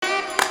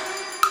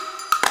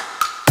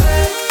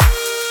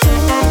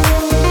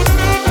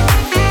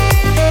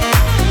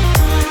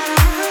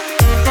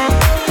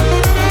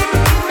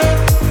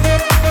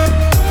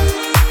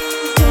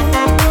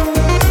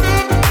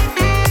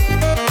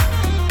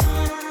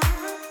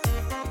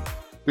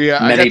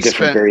many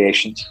different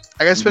variations.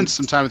 I got to spend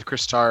some time with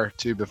Chris Tarr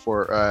too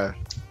before,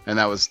 and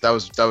that was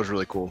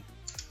really cool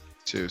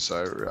too.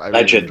 So I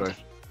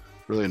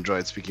really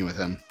enjoyed speaking with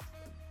him.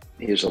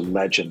 He is a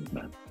legend,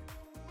 man.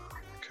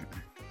 Okay.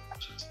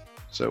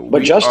 So,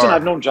 but Justin,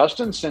 I've known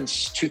Justin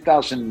since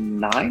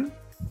 2009.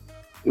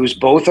 It was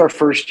both our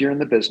first year in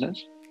the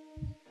business,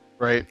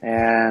 right?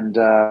 And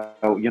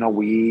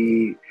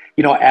we,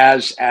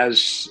 as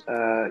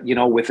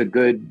with a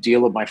good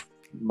deal of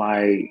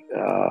my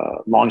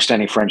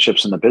longstanding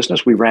friendships in the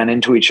business, we ran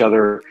into each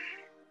other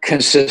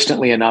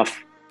consistently enough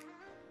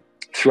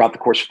throughout the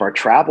course of our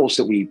travels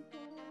that we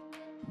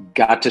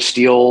got to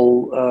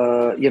steal,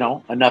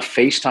 enough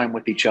FaceTime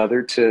with each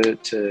other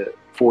to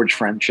forge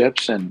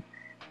friendships. And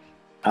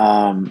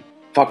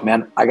fuck,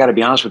 man, I got to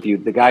be honest with you.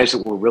 The guys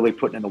that were really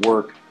putting in the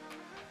work,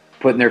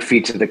 putting their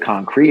feet to the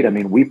concrete, I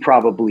mean, we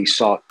probably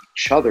saw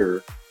each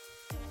other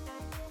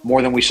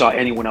more than we saw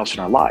anyone else in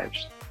our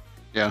lives.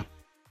 Yeah.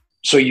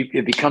 So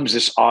it becomes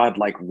this odd,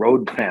 like,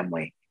 road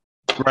family,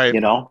 right?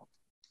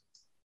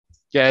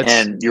 Yeah,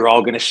 and you're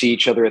all going to see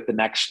each other at the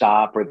next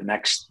stop or the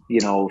next,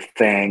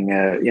 thing.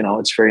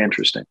 It's very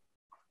interesting.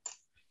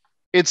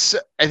 I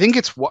think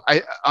it's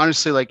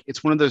honestly, like,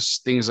 it's one of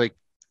those things. Like,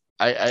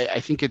 I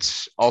think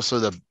it's also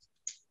the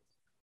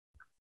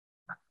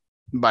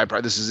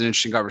byproduct. This is an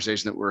interesting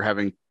conversation that we're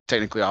having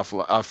technically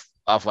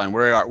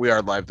offline. We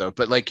are live though,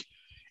 but like,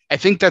 I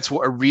think that's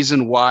a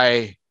reason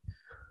why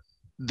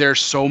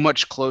there's so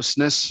much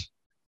closeness,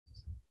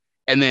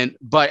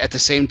 but at the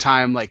same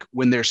time, like,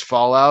 when there's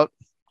fallout,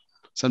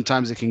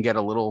 sometimes it can get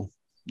a little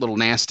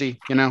nasty,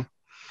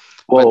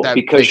 Well,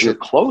 because you're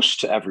close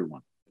to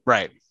everyone,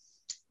 right?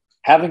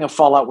 Having a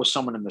fallout with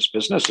someone in this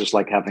business is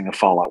like having a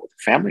fallout with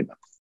a family member.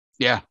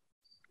 Yeah.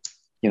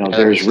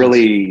 There's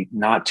really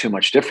not too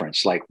much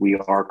difference. Like, we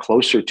are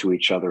closer to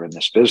each other in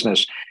this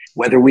business,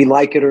 whether we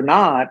like it or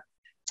not.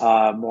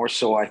 More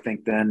so, I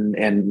think, than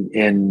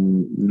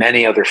in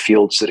many other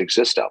fields that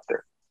exist out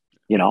there,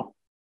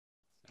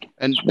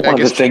 And one of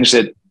the things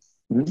that.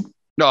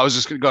 No, I was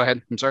just going to go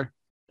ahead. I'm sorry.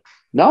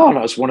 No,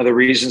 it's one of the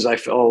reasons I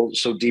fell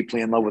so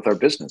deeply in love with our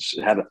business.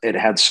 It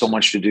had so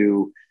much to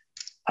do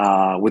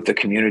with the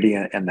community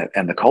and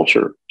the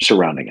culture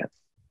surrounding it.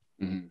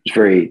 Mm-hmm. I was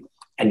very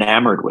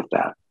enamored with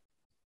that.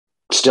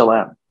 Still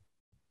am.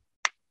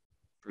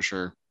 For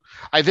sure.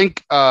 I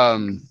think I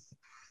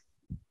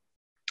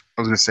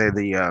was going to say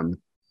I'm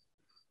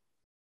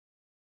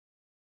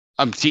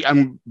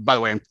by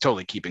the way, I'm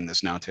totally keeping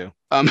this now too.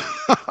 But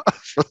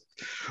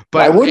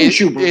why wouldn't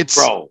you,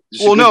 bro?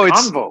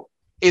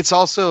 It's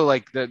also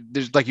like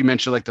there's, like you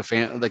mentioned, like the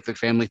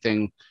family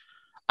thing.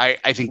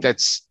 I think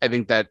that's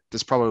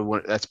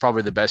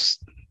probably the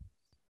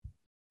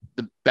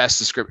best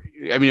description.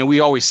 I mean, we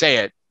always say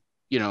it,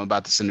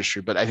 about this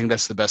industry, but I think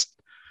that's the best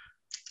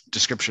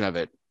description of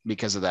it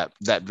because of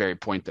that very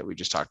point that we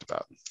just talked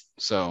about.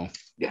 So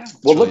yeah.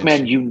 Well, look,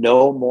 man,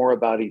 more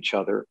about each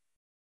other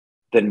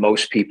than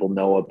most people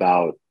know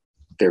about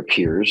their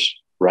peers,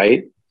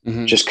 right?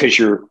 Mm-hmm. Just because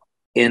you're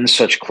in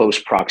such close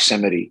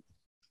proximity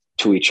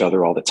to each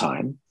other all the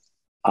time,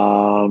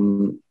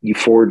 you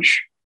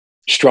forge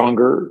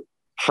stronger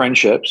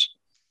friendships,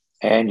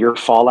 and your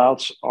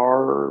fallouts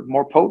are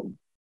more potent.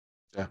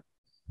 Yeah,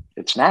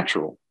 it's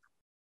natural.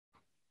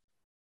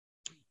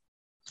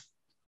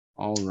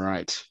 All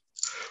right.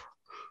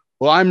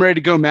 Well, I'm ready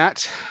to go,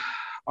 Matt.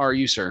 Are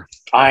you, sir?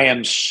 I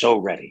am so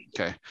ready.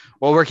 Okay.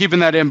 Well, we're keeping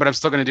that in, but I'm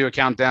still going to do a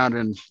countdown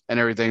and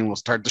everything. We'll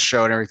start the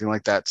show and everything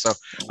like that. So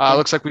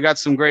looks like we got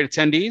some great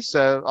attendees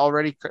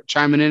already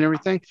chiming in and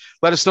everything.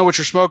 Let us know what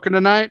you're smoking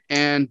tonight,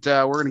 and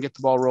we're going to get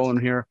the ball rolling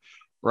here,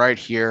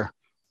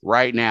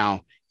 right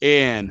now.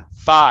 In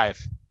 5,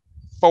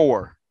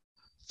 4,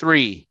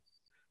 3,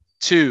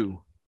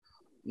 2,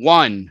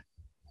 1.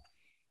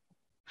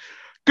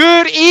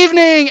 Good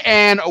evening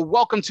and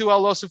welcome to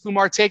El Oso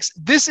Fumar Takes.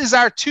 This is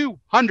our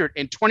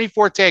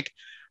 224th take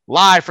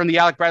live from the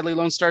Alec Bradley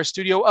Lone Star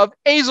studio of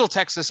Azle,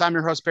 Texas. I'm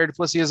your host, Barry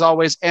Duplessis, as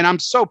always, and I'm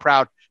so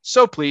proud,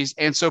 so pleased,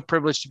 and so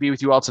privileged to be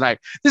with you all tonight.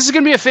 This is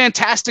going to be a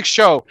fantastic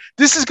show.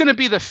 This is going to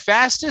be the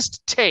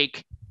fastest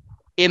take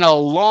in a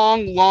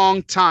long,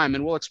 long time,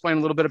 and we'll explain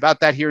a little bit about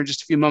that here in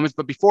just a few moments.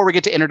 But before we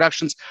get to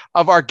introductions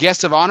of our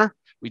guests of honor,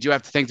 we do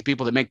have to thank the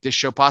people that make this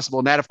show possible,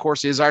 and that, of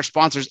course, is our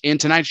sponsors. And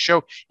tonight's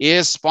show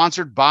is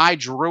sponsored by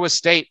Drew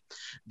Estate.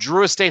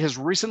 Drew Estate has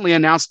recently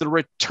announced the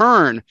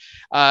return,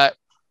 and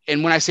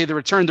when I say the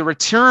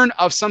return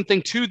of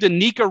something to the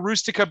Nica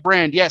Rustica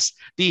brand. Yes,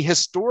 the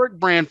historic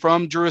brand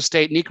from Drew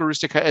Estate, Nica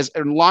Rustica, has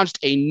launched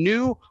a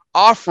new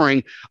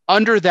offering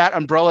under that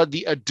umbrella,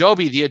 the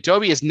Adobe. The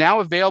Adobe is now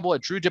available at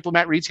Drew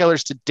Diplomat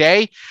retailers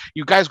today.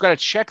 You guys got to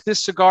check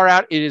this cigar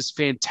out. It is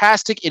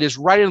fantastic. It is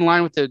right in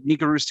line with the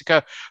Nica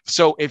Rustica.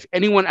 So if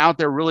anyone out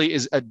there really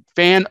is a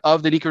fan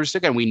of the Nica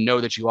Rustica, and we know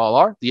that you all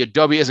are, the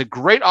Adobe is a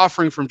great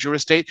offering from Drew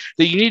Estate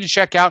that you need to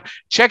check out.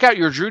 Check out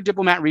your Drew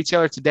Diplomat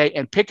retailer today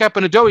and pick up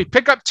an Adobe.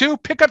 Pick up 2,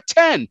 pick up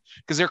 10,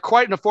 because they're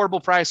quite an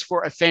affordable price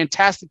for a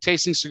fantastic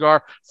tasting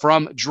cigar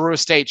from Drew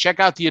Estate. Check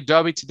out the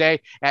Adobe today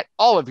at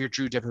all of your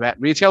Drew Diplomat Matt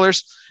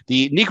Retailers,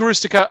 the Nica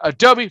Rustica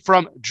Adobe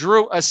from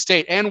Drew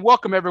Estate. And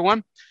welcome,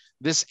 everyone.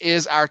 This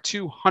is our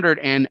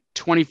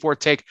 224th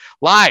take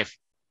live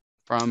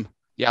from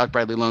the Alec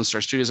Bradley Lone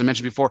Star Studios. As I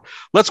mentioned before,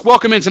 let's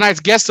welcome in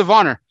tonight's guest of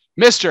honor,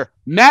 Mr.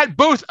 Matt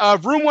Booth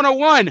of Room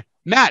 101.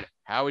 Matt,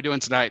 how are we doing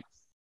tonight?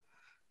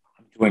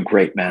 I'm doing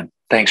great, man.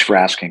 Thanks for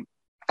asking.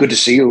 Good to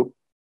see you.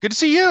 Good to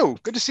see you.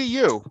 Good to see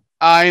you.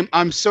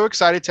 I'm so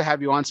excited to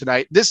have you on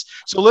tonight.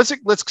 So let's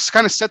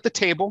kind of set the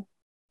table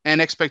and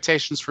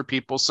expectations for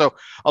people. So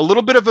a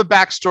little bit of a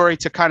backstory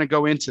to kind of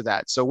go into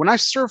that. So when I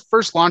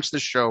first launched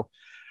this show,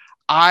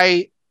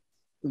 I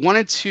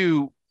wanted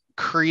to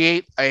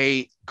create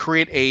a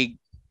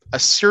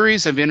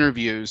series of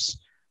interviews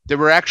that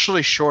were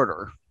actually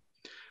shorter,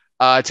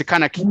 to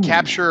kind of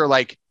capture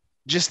like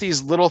just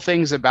these little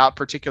things about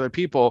particular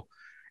people.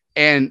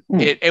 And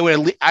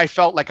I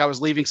felt like I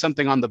was leaving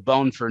something on the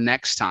bone for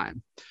next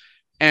time.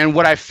 And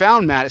what I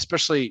found, Matt,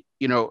 especially,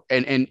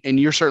 and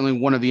you're certainly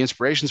one of the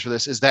inspirations for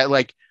this, is that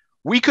like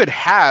we could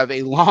have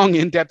a long,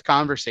 in-depth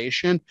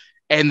conversation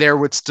and there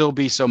would still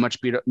be so much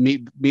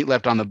meat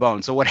left on the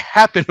bone. So what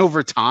happened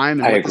over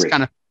time and what this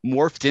kind of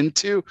morphed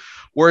into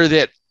were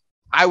that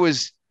I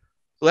was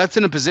left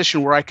in a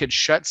position where I could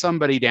shut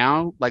somebody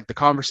down, like the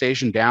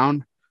conversation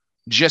down,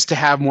 just to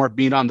have more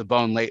meat on the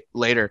bone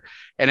later.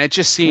 And it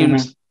just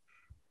seemed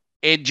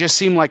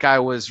like I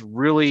was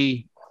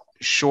really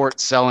short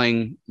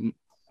selling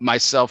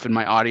myself and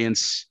my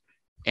audience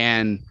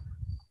and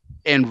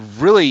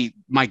really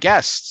my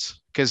guests,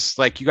 because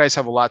like you guys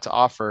have a lot to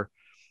offer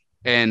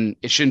and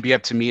it shouldn't be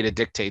up to me to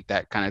dictate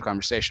that kind of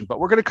conversation.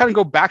 But we're going to kind of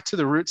go back to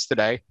the roots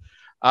today.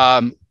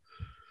 A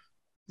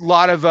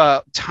lot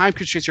of time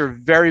constraints. Are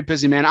very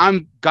busy, man.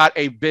 I'm got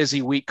a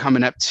busy week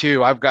coming up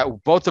too.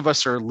 Both of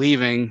us are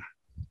leaving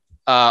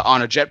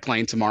on a jet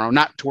plane tomorrow,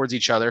 not towards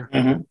each other.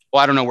 Well,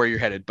 I don't know where you're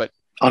headed, but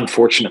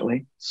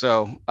unfortunately.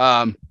 So,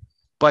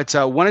 I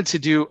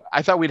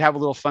thought we'd have a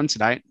little fun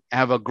tonight,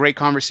 have a great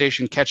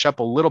conversation, catch up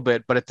a little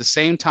bit, but at the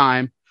same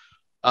time,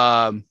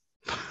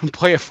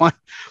 play a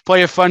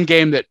fun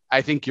game that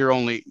I think you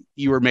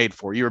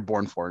were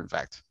born for, in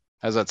fact.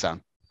 How's that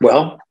sound?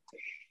 Well,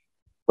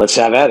 let's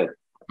have at it.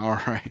 All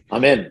right.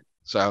 I'm in.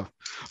 So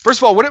first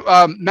of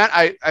all,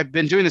 Matt, I've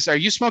been doing this. Are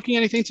you smoking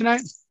anything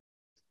tonight?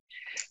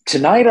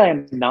 Tonight, I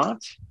am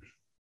not.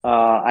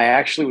 I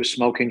actually was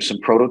smoking some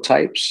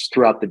prototypes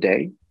throughout the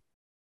day.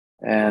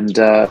 And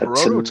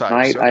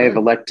tonight I have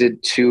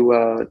elected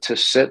to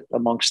sit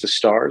amongst the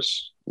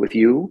stars with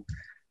you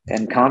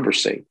and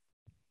conversate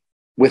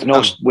with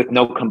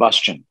no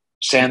combustion,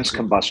 sans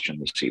combustion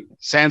this evening.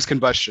 Sans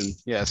combustion,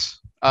 yes.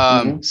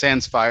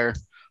 Sans fire,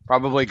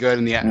 probably good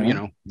in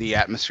the the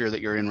atmosphere that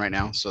you're in right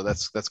now. So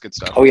that's good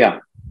stuff. Oh yeah.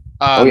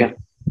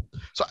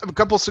 So I have a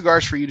couple of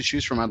cigars for you to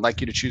choose from. I'd like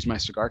you to choose my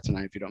cigar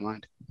tonight, if you don't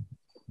mind.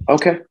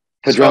 Okay.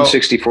 Padron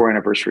 64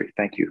 anniversary.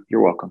 Thank you.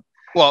 You're welcome.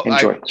 Well,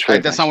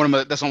 that's not one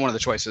of the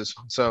choices.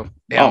 So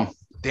damn.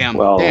 That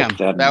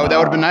would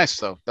have been nice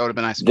though. That would have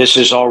been nice. This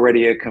is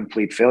already a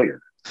complete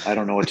failure. I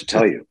don't know what to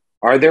tell you.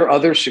 Are there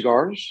other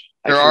cigars?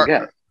 There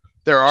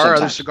are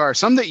other cigars.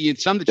 Some that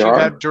you've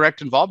had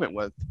direct involvement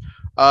with,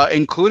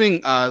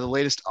 including the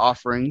latest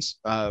offerings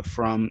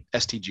from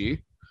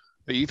STG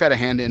that you've had a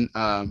hand in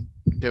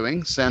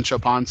doing. Sancho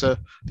Panza,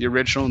 the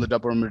original, and the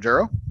Double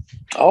Maduro.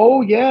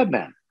 Oh yeah,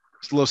 man.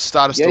 It's a little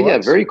status. Yeah,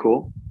 very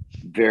cool.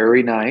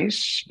 Very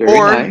nice. Very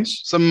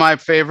nice. Some of my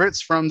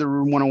favorites from the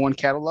Room 101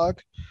 catalog.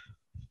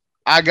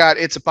 I got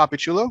It's a Papi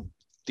Chulo,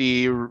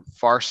 the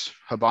Farce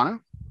Habano.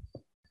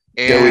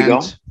 And there we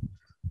go.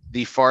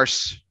 The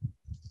Farce,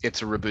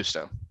 It's a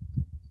Robusto.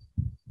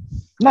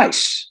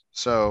 Nice.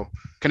 So,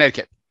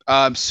 Connecticut.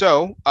 What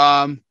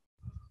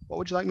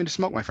would you like me to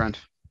smoke, my friend?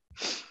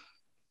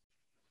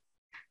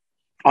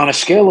 On a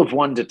scale of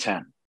 1 to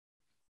 10.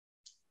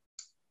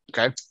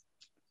 Okay.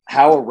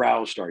 How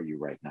aroused are you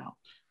right now?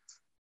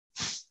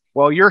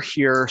 Well, you're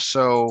here,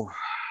 so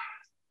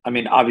I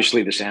mean,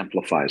 obviously this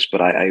amplifies,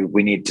 but I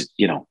need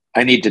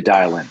to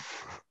dial in.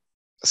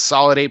 A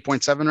solid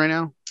 8.7 right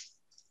now.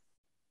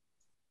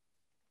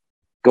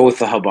 Go with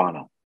the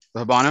Habano.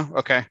 The Habano,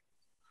 okay.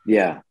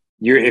 Yeah,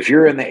 if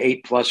you're in the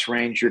 8+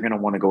 range, you're going to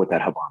want to go with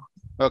that Habano.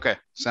 Okay,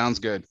 sounds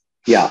good.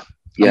 Yeah.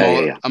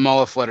 I'm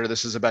all aflutter.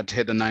 This is about to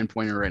hit the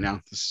 9-pointer right now.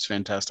 This is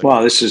fantastic.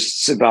 Well, this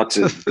is about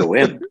to go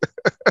in.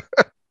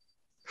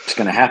 It's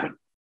going to happen.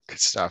 Good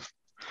stuff.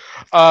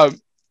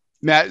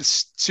 Matt,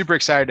 super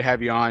excited to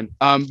have you on.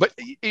 But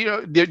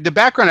the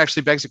background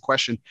actually begs a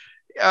question.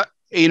 That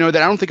I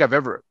don't think I've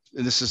ever.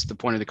 And this is the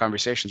point of the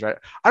conversations, right?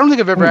 I don't think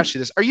I've ever asked you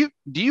this.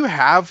 Do you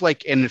have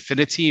like an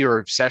affinity or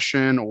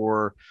obsession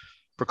or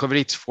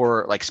proclivity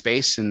for like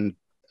space and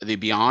the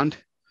beyond?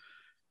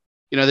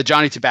 The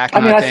Johnny Tobacco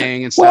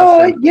thing and stuff.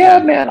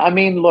 Well, man. I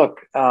mean, look,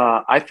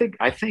 I think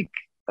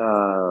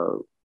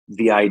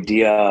the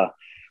idea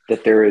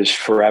that there is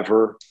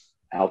forever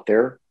out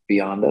there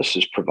beyond us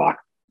is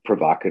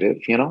provocative,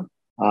 I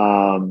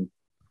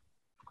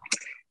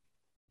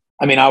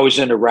mean, I was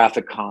into Wrath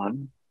of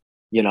Khan,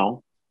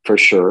 for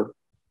sure.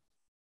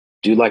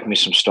 Do like me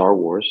some Star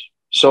Wars.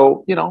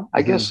 So, I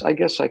Mhm.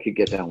 guess I could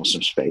get down with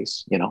some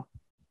space,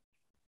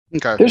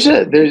 Okay.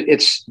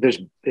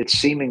 It's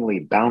seemingly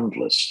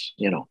boundless,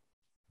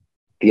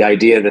 the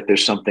idea that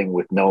there's something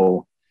with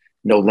no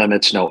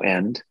limits, no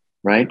end,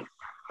 right?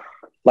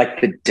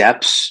 Like the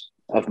depths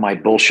of my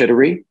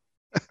bullshittery,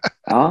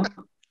 uh,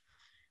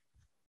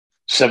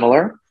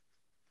 similar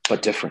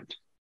but different,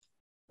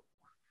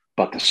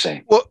 but the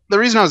same. Well, the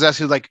reason I was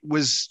asking, like,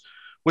 was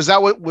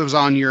that what was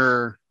on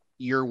your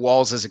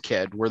walls as a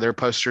kid? Were there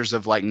posters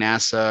of like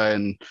NASA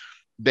and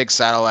big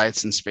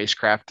satellites and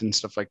spacecraft and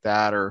stuff like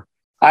that? Or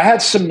I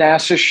had some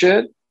NASA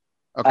shit.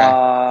 okay,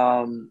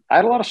 I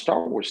had a lot of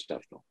Star Wars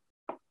stuff though,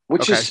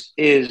 which okay,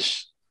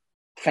 is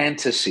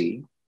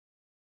fantasy,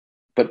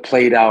 but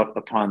played out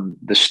upon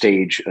the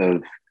stage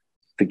of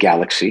the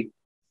galaxy.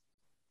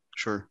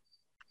 sure.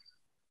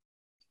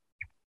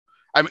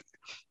 I mean,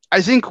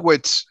 I think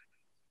what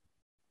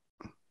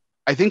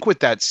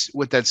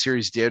what that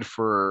series did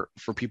for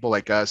people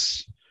like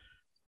us,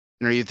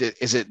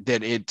 is it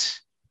that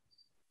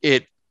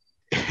it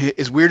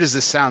as weird as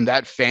this sound,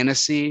 that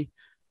fantasy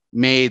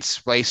made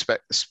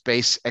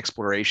space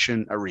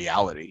exploration a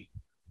reality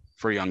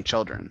for young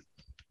children.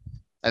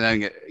 And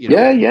then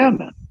Yeah,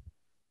 man.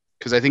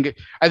 because I think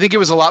it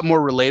was a lot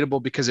more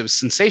relatable because it was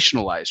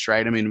sensationalized,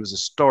 right? I mean, it was a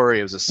story,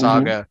 it was a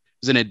saga, Mm-hmm. it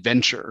was an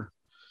adventure.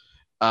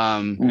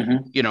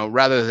 Mm-hmm.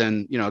 Rather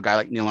than a guy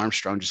like Neil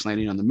Armstrong just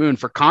landing on the moon.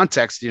 For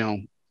context,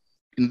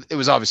 it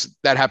was obvious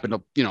that happened,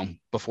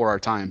 before our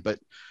time, but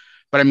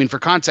I mean, for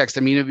context,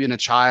 I mean, even a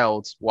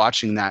child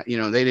watching that,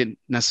 they didn't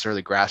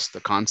necessarily grasp the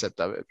concept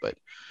of it, but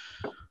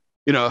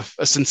a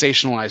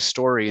sensationalized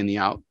story in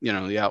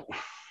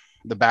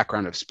the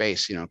background of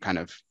space, kind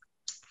of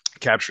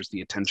captures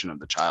the attention of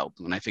the child,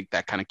 and I think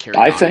that kind of carried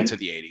I on think. into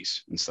the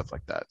 '80s and stuff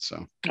like that.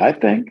 So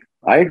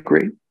I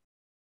agree.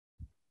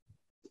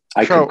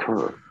 I so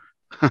concur.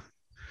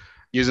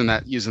 using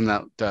that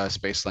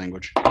space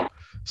language.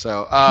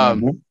 So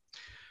Mm-hmm.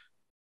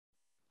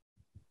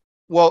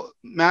 well,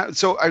 Matt,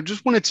 so I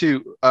just wanted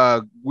to,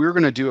 we're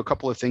going to do a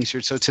couple of things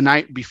here. So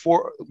tonight,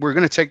 before we're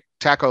going to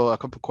tackle a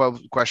couple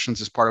of questions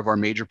as part of our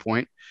major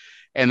point,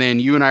 and then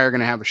you and I are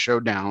going to have a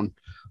showdown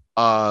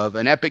of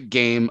an epic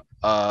game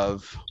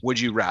of Would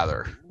You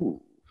Rather.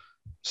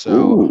 So,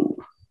 Ooh.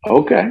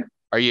 Okay.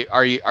 are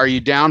you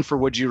down for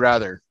Would You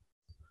Rather?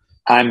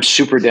 I'm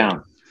super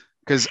down.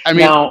 Because I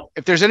mean, Now,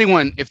 if there's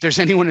anyone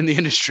in the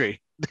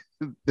industry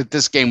that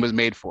this game was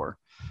made for,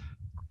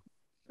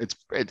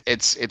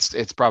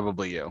 it's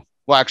probably you.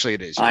 Well, actually,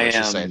 it is you. I Let's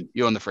just say it. am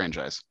You own the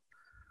franchise.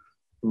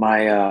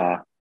 my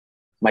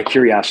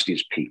curiosity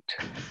is piqued.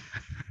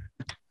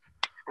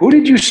 Who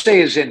did you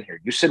say is in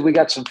here? You said we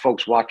got some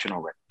folks watching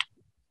already.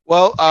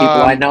 Well,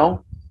 People I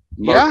know,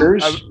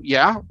 lurkers.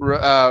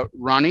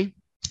 Ronnie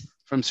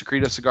from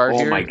Secreto Cigar Oh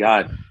here. my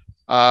God,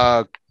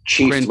 Uh,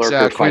 Chief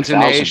Lurker 5000.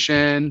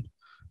 Nation,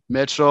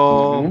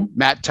 Mitchell, Mm-hmm.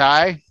 Matt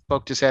Ty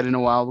poked his head in a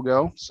while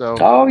ago. So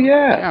Oh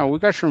yeah, yeah, we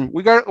got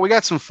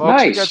some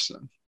folks. nice.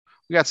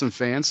 We got some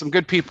fans, some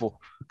good people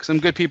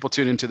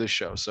tune into this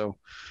show. So,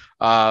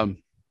 um,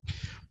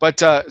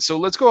 so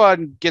let's go ahead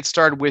and get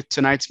started with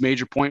tonight's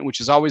major point, which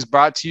is always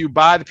brought to you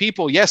by the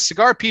people. Yes,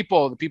 cigar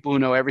people, the people who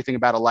know everything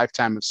about a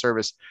lifetime of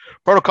service.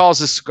 Protocol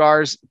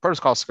Cigars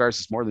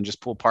is more than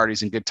just pool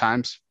parties and good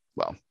times.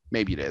 Well,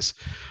 maybe it is.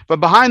 But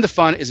behind the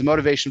fun is a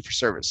motivation for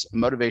service, a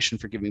motivation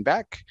for giving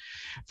back.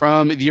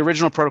 From the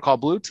original Protocol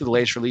Blue to the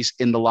latest release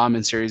in the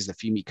Lawman series, The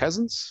Few Meat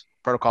Cousins,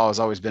 Protocol has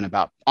always been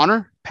about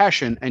honor,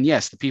 passion, and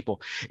yes, the people.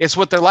 It's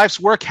what their life's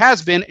work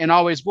has been and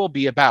always will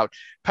be about.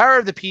 Power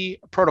of the P,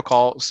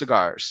 Protocol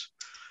Cigars.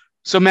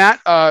 So,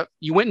 Matt,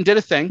 you went and did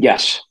a thing.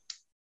 Yes.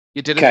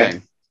 You did a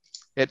thing.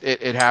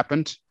 It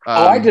happened.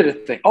 I did a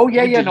thing. Oh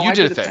yeah, you no, I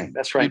did a thing.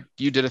 That's right.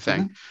 You did a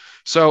thing. Mm-hmm.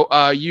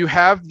 So you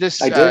have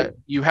this. I did.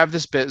 You have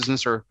this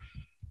business,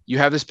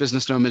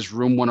 known as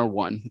Room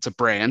 101. It's a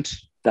brand.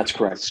 That's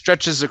correct. It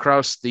stretches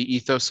across the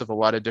ethos of a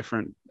lot of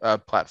different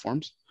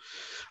platforms.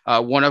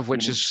 One of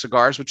which is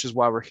cigars, which is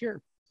why we're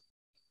here.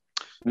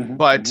 Mm-hmm.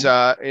 But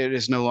it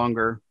is no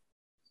longer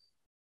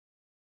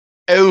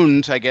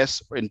owned, I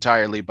guess,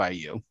 entirely by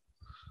you.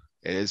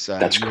 It is.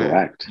 That's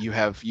correct. You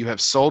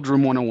have sold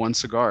Room 101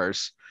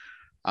 cigars.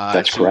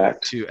 That's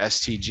correct. To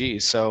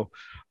STG. So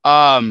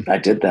I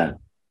did that.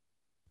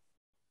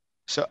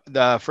 So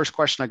the first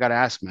question I got to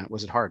ask, Matt,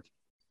 was it hard?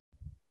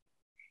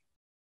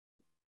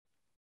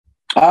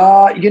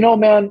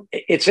 Man,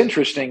 it's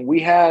interesting.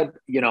 We had,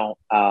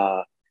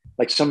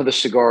 like some of the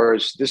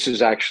cigars. This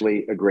is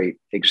actually a great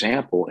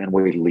example and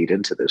way to lead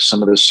into this.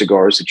 Some of the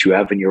cigars that you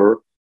have in your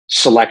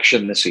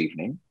selection this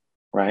evening,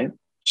 right?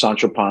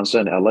 Sancho Panza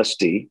and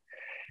LSD.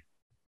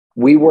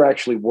 We were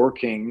actually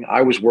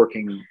I was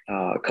working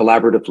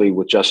collaboratively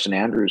with Justin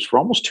Andrews for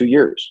almost 2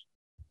 years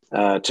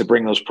to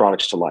bring those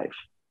products to life.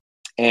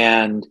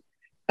 And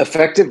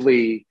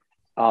effectively,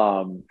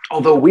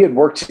 although we had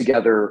worked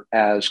together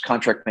as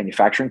contract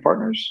manufacturing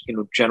partners,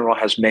 General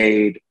has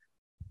made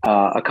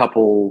a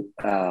couple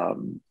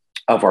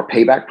of our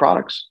payback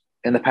products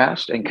in the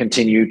past and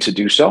continue to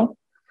do so.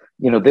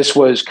 This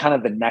was kind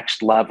of the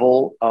next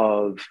level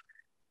of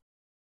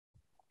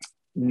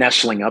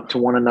nestling up to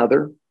one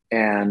another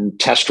and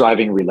test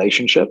driving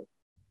relationship.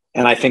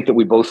 And I think that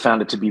we both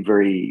found it to be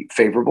very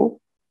favorable.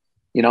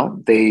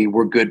 They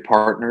were good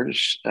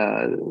partners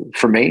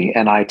for me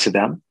and I to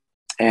them.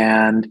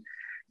 And,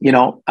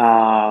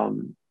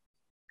 and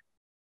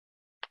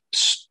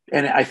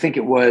I think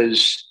it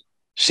was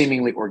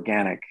seemingly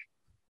organic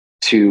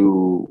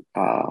to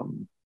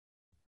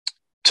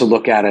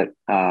look at it,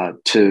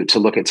 to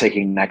look at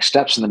taking next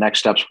steps. And the next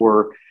steps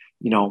were,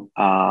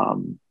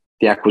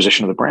 the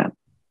acquisition of the brand.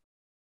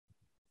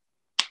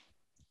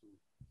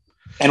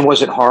 And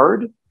was it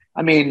hard?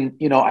 I mean,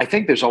 I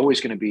think there's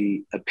always going to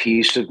be a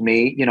piece of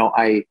me.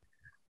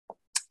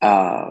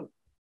 I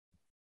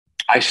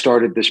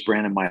started this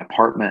brand in my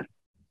apartment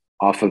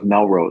off of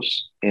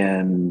Melrose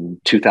in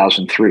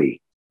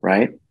 2003,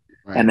 right?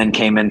 And then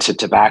came into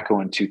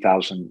tobacco in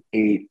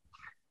 2008,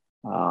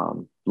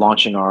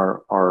 launching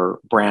our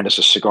brand as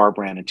a cigar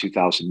brand in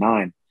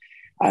 2009.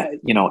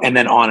 And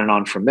then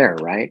on from there,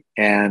 right?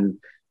 And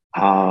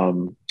I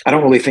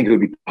don't really think it would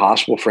be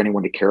possible for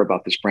anyone to care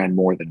about this brand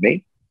more than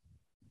me.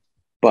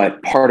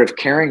 But part of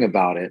caring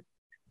about it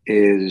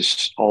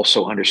is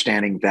also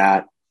understanding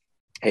that,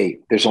 hey,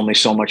 there's only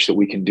so much that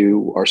we can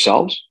do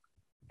ourselves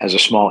as a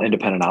small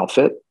independent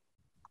outfit.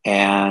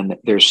 And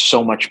there's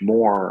so much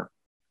more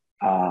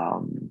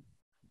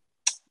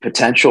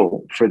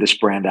potential for this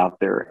brand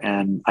out there.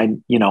 And I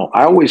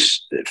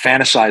always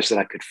fantasized that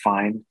I could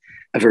find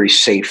a very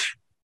safe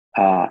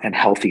and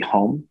healthy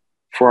home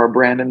for our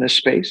brand in this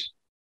space,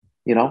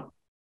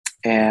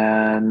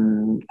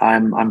 and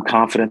I'm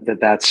confident that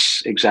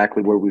that's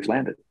exactly where we've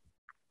landed.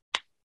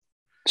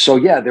 So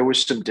yeah, there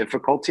was some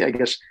difficulty, I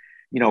guess,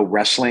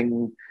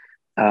 wrestling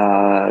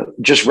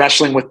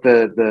with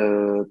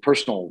the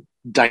personal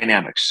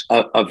dynamics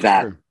of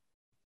that,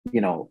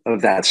 Sure.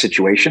 Of that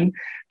situation.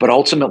 But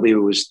ultimately it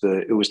was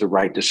the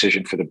right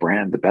decision for the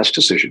brand, the best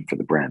decision for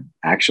the brand,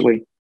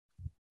 actually.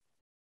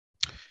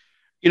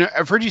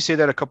 I've heard you say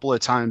that a couple of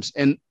times,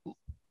 and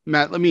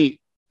Matt,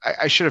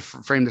 I should have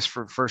framed this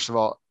first of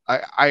all.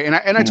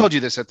 I told you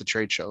this at the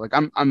trade show. Like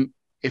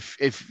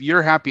if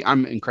you're happy,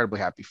 I'm incredibly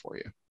happy for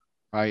you.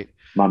 Right.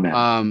 My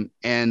man.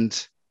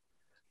 And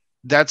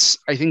I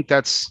think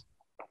that's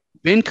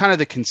been kind of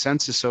the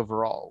consensus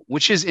overall,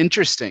 which is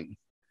interesting.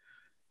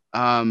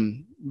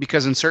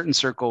 Because in certain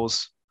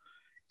circles,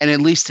 and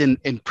at least in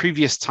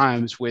previous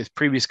times with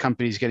previous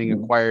companies getting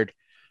acquired,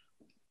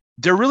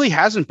 there really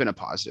hasn't been a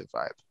positive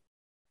vibe.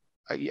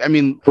 I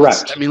mean,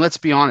 correct. Let's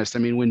be honest. I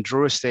mean, when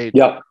Drew Estate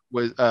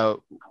was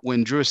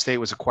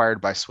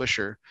acquired by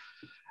Swisher,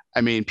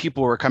 I mean,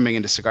 people were coming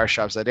into cigar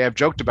shops that day. I've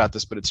joked about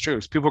this, but it's true.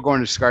 People were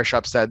going to cigar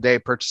shops that day,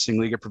 purchasing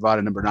Liga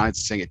Privada No. 9s,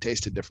 saying it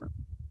tasted different.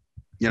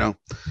 Right.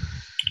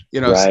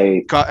 Because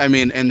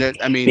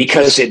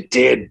it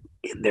did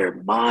in their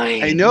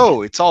mind. I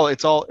know it's all. Yeah.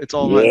 By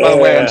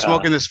the way, I'm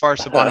smoking this Far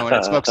Sabano and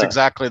it smokes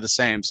exactly the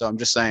same. So I'm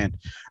just saying.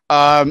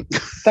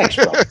 Thanks,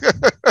 bro.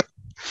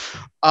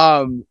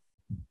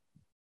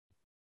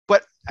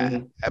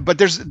 But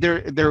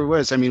there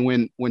was, I mean,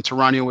 when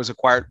Terranio was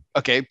acquired,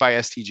 by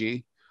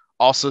STG,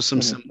 also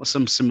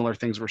some similar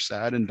things were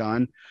said and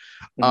done,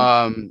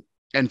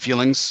 and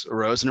feelings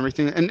arose and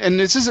everything. And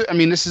this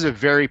is a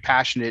very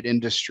passionate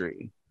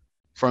industry,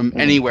 from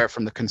anywhere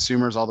from the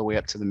consumers all the way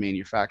up to the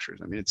manufacturers.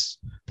 I mean,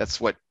 that's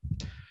what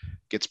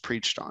gets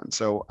preached on.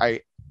 So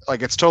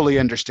it's totally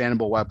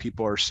understandable why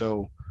people are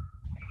so,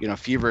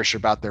 feverish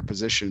about their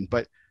position.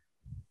 But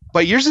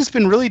yours has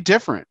been really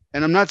different,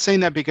 and I'm not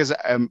saying that because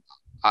I'm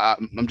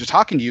just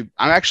talking to you.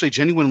 I actually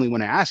genuinely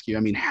want to ask you. I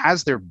mean,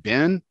 has there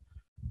been?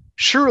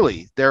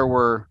 Surely there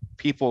were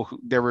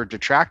there were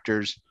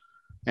detractors,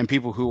 and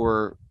people who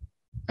were,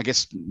 I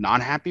guess,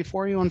 not happy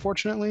for you.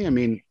 Unfortunately, I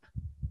mean.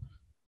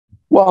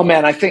 Well,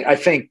 man, I think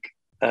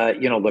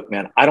look,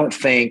 man, I don't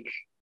think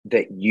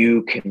that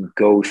you can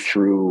go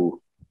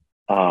through.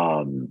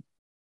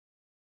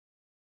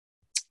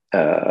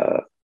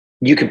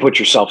 You can put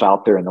yourself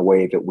out there in the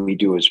way that we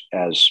do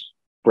as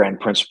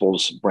brand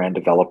principals, brand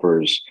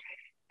developers,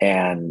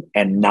 and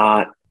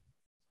not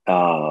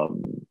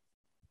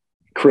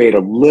create a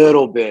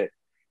little bit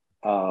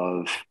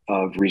of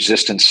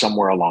resistance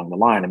somewhere along the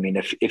line. I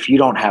mean, if you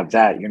don't have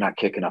that, you're not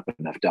kicking up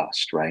enough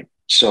dust, right?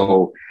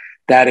 So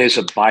that is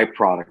a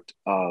byproduct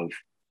of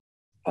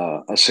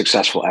a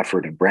successful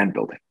effort in brand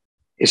building,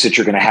 is that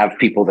you're going to have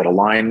people that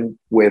align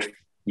with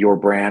your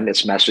brand,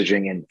 its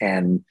messaging,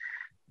 and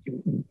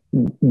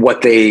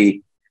what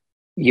they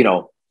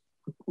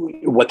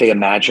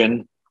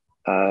imagine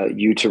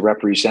you to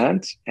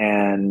represent,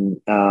 and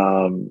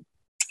then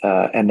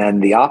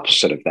the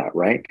opposite of that,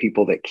 right?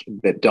 People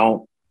that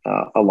don't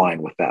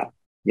align with that.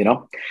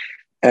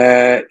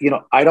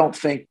 I don't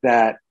think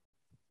that.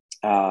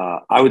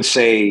 I would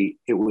say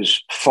it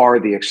was far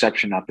the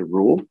exception, not the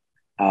rule.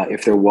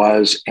 If there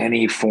was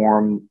any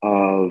form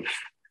of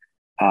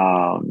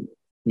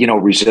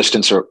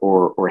resistance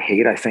or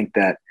hate, I think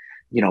that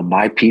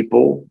my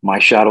people, my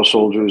shadow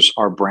soldiers,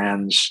 are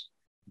brand's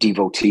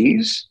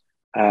devotees.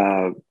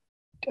 I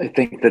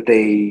think that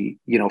they,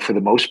 for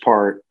the most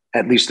part,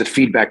 at least the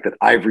feedback that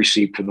I've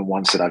received from the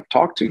ones that I've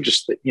talked to,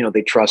 just that,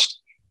 they trust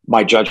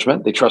my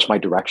judgment, they trust my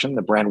direction.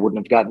 The brand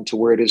wouldn't have gotten to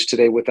where it is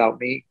today without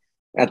me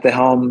at the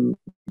helm,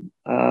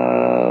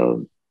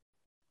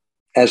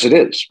 as it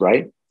is,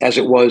 right? As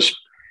it was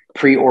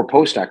pre or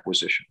post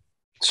acquisition.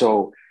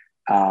 So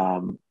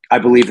I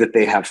believe that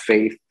they have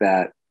faith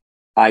that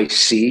I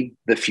see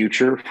the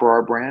future for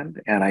our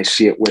brand, and I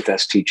see it with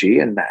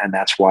STG, and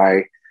that's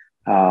why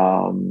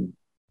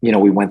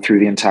we went through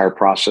the entire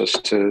process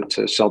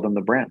to sell them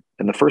the brand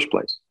in the first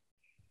place.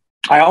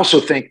 I also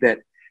think that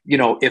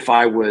if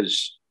I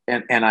was,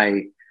 and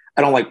I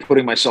don't like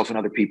putting myself in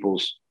other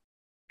people's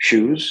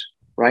shoes,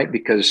 right?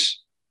 Because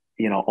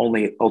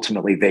only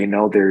ultimately they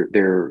know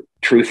their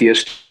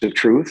truthiest of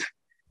truth.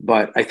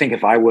 But I think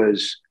if I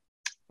was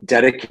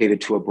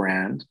dedicated to a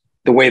brand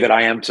the way that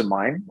I am to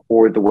mine,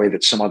 or the way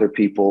that some other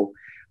people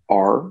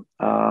are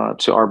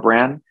to our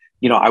brand,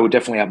 I would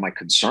definitely have my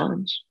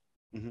concerns.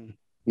 Mm-hmm.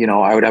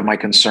 I would have my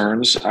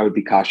concerns. I would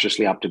be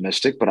cautiously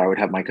optimistic, but I would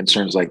have my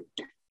concerns. Like,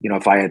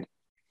 if I had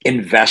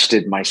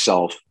invested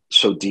myself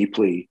so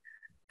deeply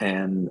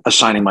and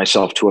assigning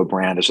myself to a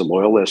brand as a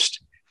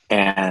loyalist,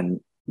 and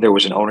there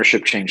was an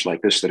ownership change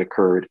like this that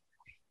occurred,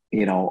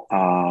 I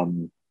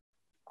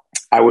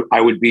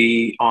would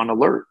be on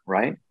alert,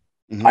 right?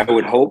 Mm-hmm. I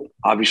would hope,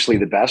 obviously,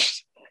 the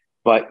best,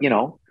 but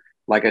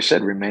like I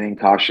said, remaining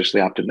cautiously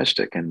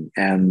optimistic.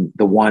 And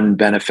the one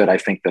benefit I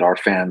think that our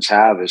fans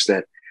have is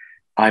that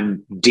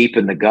I'm deep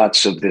in the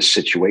guts of this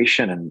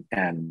situation,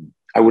 and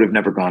I would have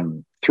never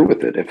gone through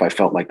with it if I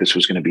felt like this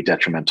was going to be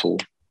detrimental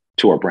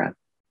to our brand.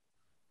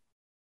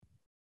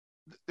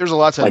 There's a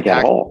lot to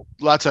unpack.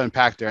 Lots to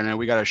unpack there, and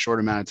we got a short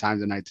amount of time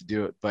tonight to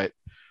do it. But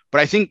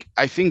I think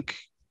I'm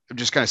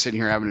just kind of sitting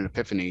here having an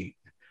epiphany.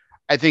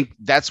 I think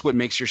that's what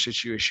makes your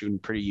situation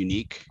pretty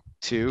unique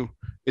too.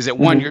 Is that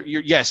one, mm-hmm.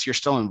 you're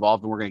still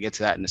involved, and we're going to get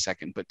to that in a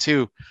second. But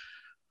two,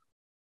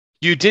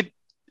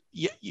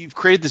 you've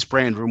created this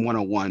brand, Room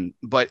 101,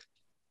 but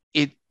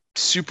it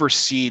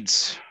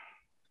supersedes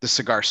the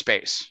cigar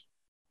space,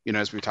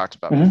 as we talked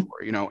about mm-hmm.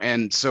 before,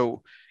 and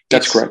so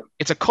that's correct.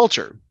 It's a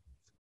culture,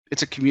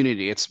 it's a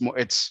community, it's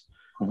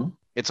mm-hmm.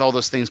 it's all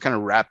those things kind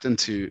of wrapped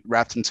into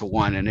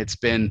one, and it's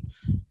been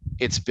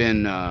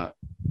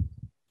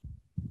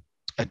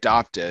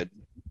adopted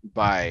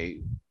by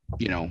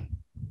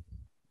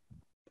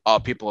all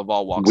people of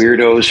all walks.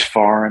 Weirdos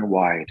far and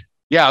wide.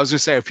 Yeah, I was gonna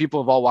say people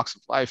of all walks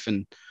of life,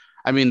 and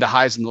I mean the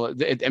highs and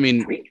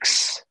the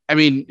freaks.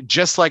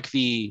 Just like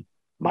the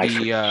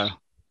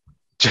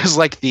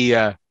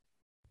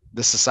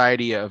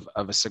society of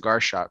a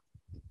cigar shop,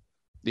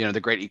 the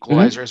great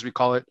equalizer, mm-hmm. as we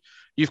call it.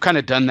 You've kind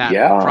of done that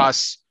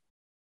across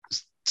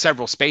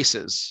several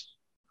spaces,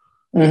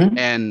 mm-hmm.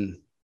 and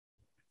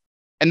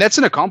that's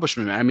an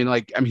accomplishment, man.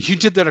 You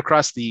did that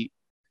across the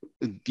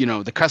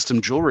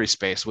custom jewelry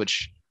space,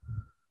 which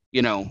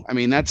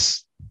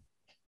that's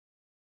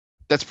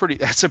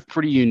a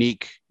pretty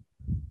unique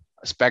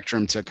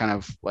spectrum to kind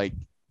of like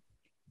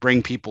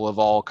bring people of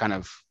all kind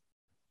of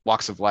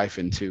walks of life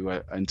into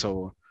one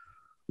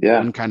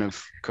kind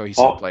of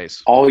cohesive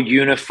place, all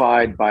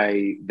unified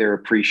by their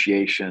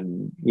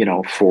appreciation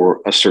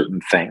for a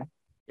certain thing.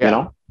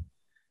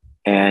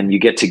 And you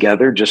get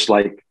together just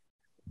like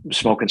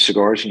smoking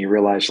cigars, and you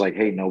realize like,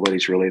 hey,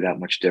 nobody's really that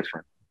much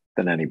different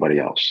than anybody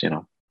else.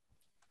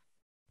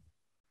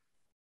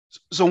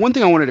 So one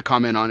thing I wanted to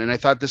comment on, and I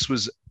thought this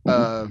was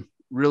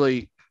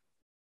really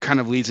kind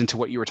of leads into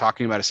what you were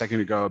talking about a second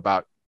ago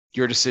about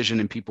your decision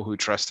and people who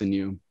trust in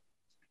you,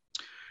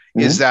 mm-hmm.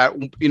 is that,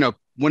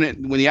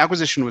 when the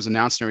acquisition was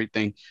announced and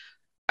everything,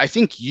 I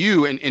think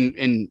you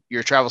and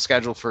your travel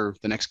schedule for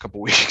the next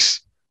couple of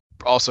weeks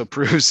also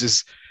proves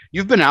is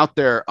you've been out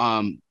there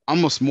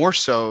almost more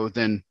so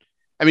than,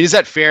 is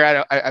that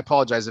fair? I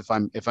apologize if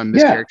I'm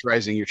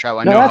mischaracterizing your travel.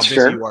 I know how busy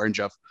you are, and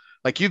Jeff,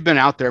 like you've been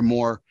out there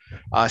more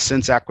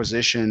since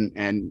acquisition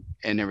and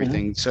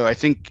everything. Mm-hmm. So I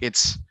think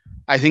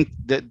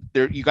that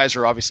you guys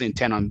are obviously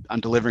intent on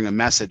delivering a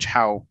message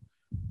how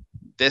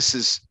this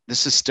is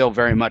still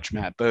very much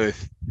Matt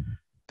Booth.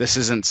 This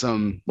isn't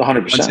some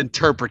 100%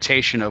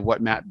 interpretation of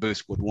what Matt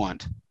Booth would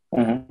want.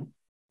 Mm-hmm.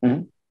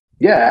 Mm-hmm.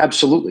 Yeah,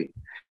 absolutely.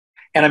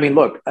 And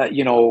look,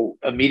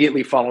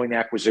 immediately following the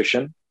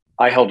acquisition,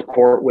 I held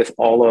court with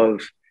all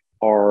of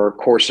our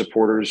core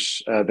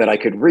supporters that I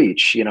could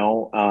reach,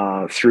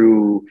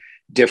 through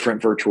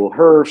different virtual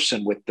HERFs,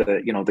 and with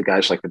the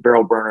guys like the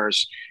Barrel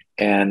Burners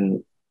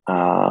and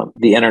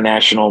the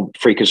International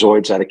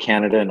Freakazoids out of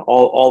Canada, and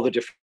all the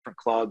different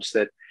clubs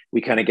that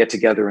we kind of get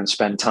together and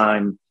spend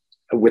time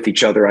with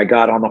each other. I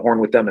got on the horn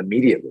with them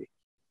immediately,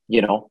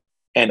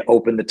 and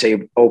opened the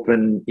table,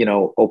 open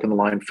the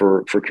line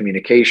for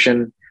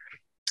communication.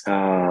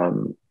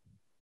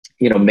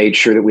 Made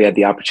sure that we had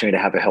the opportunity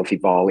to have a healthy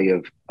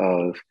volley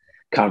of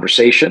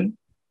conversation.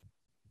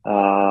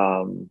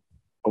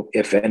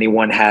 If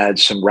anyone had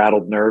some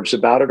rattled nerves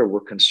about it or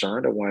were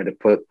concerned, I wanted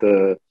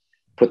to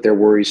put their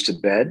worries to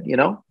bed,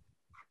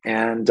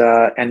 and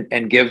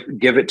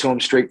give it to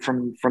them straight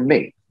from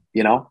me,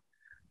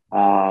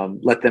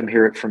 let them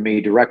hear it from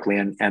me directly.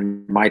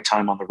 And my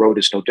time on the road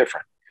is no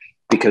different,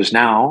 because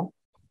now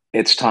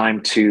it's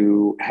time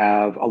to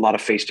have a lot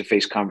of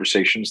face-to-face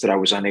conversations that I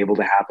was unable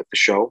to have at the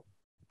show,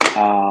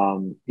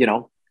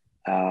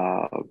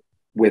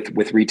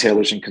 with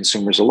retailers and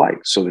consumers alike,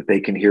 so that they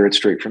can hear it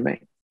straight from me.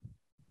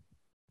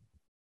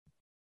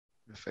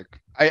 Terrific.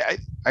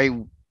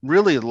 I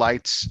really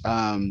liked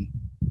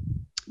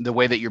the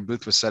way that your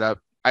booth was set up.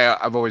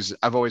 I've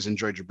always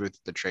enjoyed your booth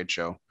at the trade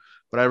show,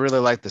 but I really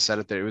liked the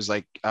setup there. It was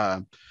like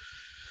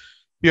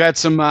you had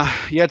some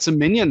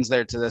minions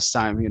there to this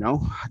time,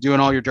 doing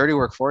all your dirty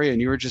work for you,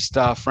 and you were just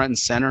front and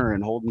center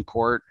and holding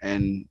court,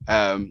 and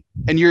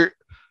you're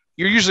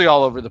usually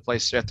all over the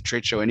place at the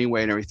trade show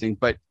anyway and everything,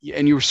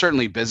 and you were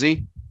certainly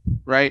busy,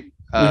 right?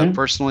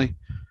 Personally,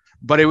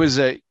 but it was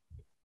a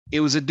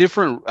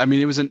different,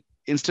 it was an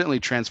instantly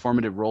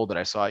transformative role that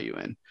I saw you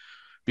in.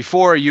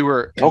 Before, you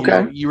were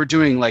you were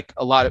doing like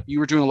a lot of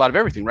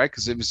everything, right?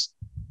 Because it was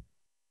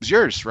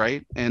yours,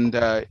 right? And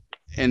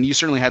you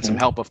certainly had some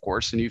help, of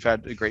course, and you've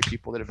had great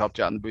people that have helped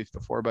you out in the booth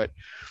before. But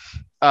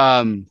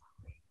I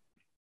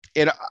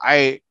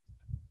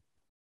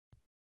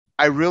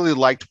really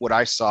liked what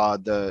I saw,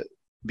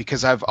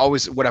 because I've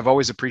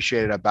always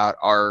appreciated about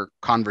our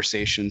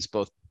conversations,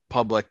 both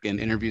public and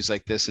interviews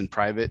like this in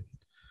private,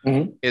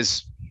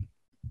 is,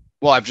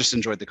 well, I've just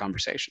enjoyed the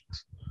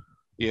conversations.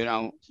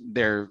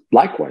 They're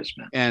likewise,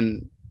 man.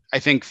 And I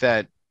think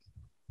that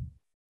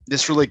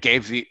this really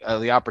gave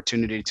the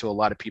opportunity to a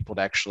lot of people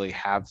to actually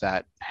have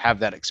that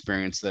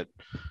experience that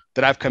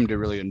I've come to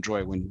really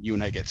enjoy when you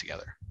and I get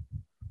together.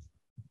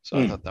 So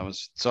I thought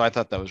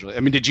that was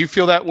really, did you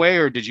feel that way,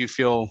 or did you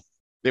feel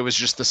it was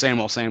just the same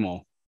old?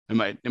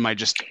 Am I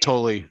just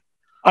totally?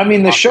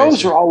 The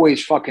shows are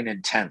always fucking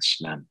intense,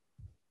 man.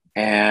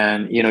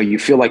 And, you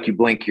feel like you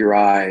blink your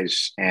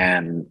eyes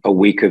and a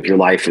week of your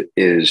life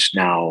is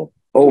now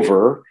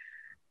over,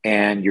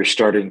 and you're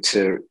starting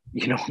to,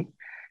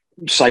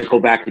 cycle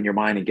back in your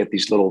mind and get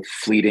these little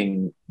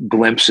fleeting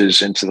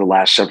glimpses into the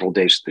last several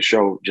days of the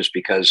show, just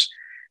because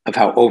of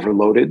how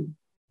overloaded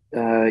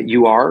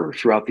you are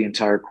throughout the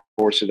entire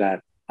course of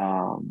that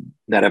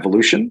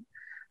evolution.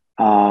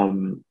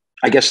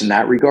 I guess in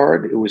that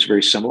regard, it was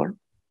very similar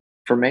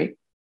for me.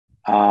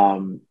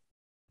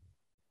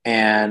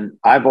 And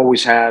I've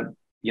always had,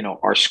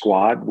 our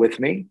squad with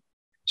me.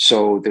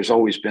 So there's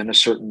always been a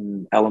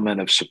certain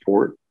element of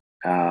support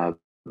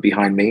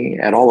behind me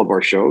at all of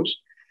our shows.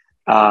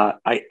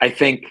 I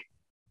think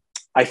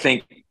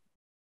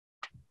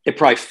it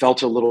probably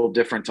felt a little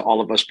different to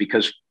all of us,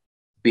 because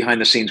behind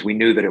the scenes we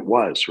knew that it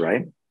was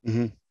right.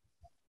 Mm-hmm.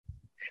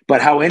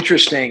 But how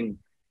interesting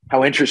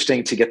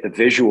to get the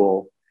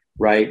visual,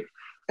 right?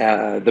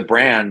 The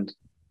brand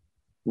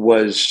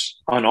was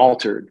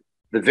unaltered.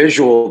 The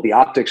visual, the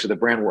optics of the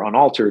brand were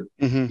unaltered.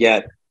 Mm-hmm.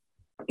 Yet,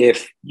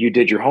 if you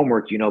did your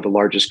homework, the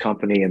largest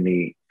company in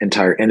the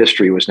entire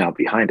industry was now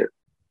behind it.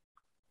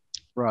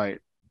 Right.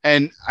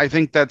 And I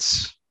think that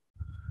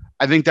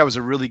was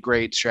a really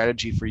great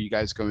strategy for you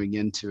guys going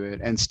into it,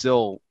 and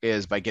still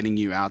is, by getting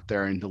you out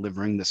there and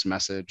delivering this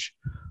message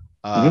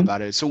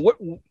about it. So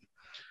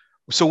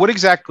what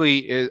exactly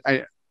is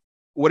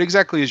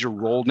your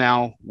role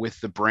now with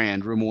the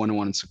brand Room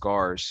 101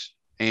 Cigars,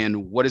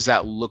 and what does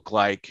that look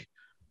like,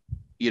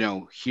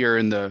 here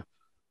in the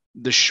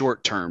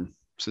short term,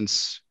 and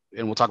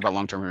we'll talk about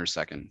long term here in a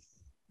second.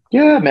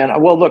 Yeah, man.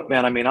 Well, look,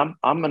 man,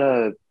 I'm going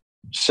to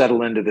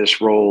settle into this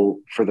role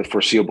for the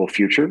foreseeable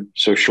future,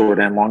 so short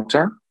and long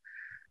term.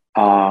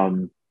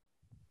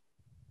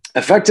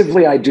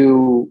 Effectively, I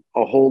do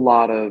a whole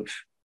lot of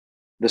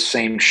the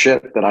same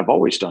shit that I've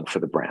always done for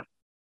the brand,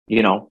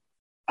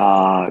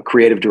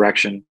 creative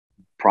direction,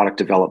 product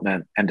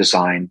development and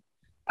design,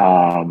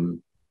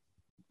 brand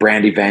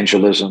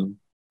evangelism,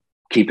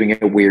 keeping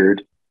it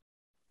weird,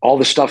 all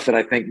the stuff that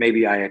I think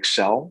maybe I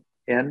excel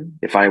in,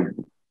 if I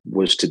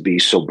was to be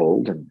so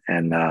bold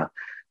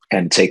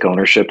and take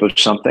ownership of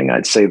something.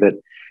 I'd say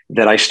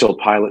that I still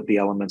pilot the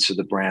elements of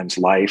the brand's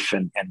life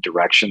and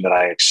direction that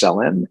I excel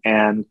in.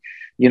 And,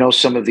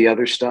 some of the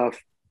other stuff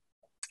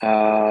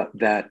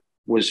that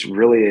was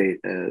really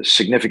a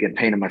significant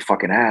pain in my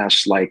fucking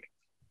ass, like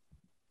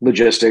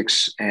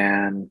logistics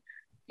and,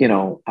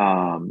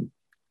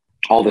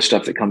 all the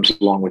stuff that comes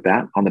along with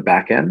that on the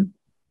back end,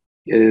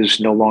 is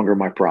no longer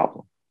my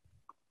problem.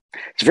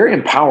 It's very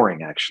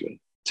empowering,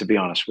 actually, to be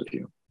honest with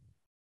you.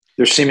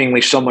 There's seemingly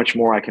so much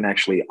more I can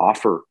actually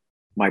offer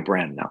my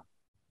brand now.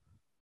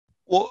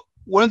 Well,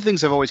 one of the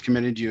things I've always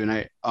commended you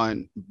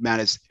on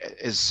Matt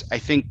is I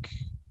think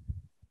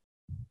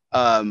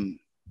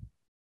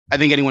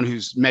anyone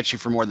who's met you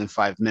for more than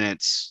 5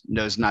 minutes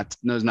knows not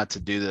to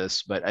do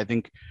this, but I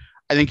think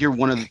you're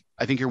one of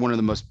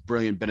the most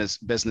brilliant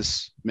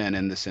businessmen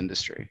in this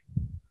industry.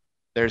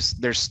 There's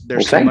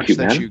so much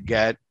that you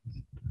get.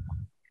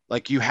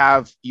 Like you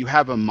have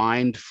a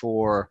mind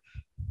for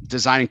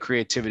design and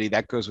creativity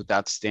that goes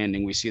without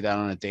standing. We see that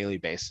on a daily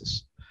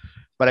basis.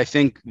 But I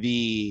think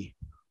the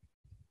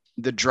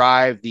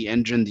drive, the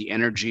engine, the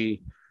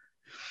energy,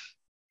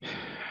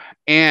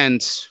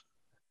 and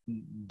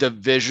the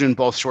vision,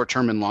 both short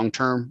term and long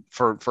term,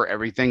 for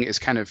everything is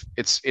kind of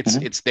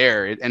it's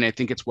there, and I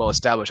think it's well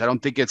established. I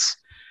don't think it's,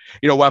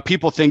 while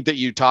people think that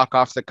you talk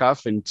off the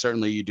cuff, and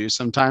certainly you do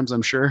sometimes,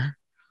 I'm sure,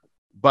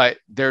 but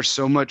there's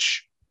so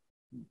much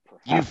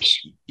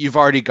you've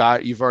already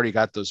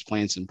got those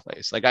plans in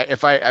place. Like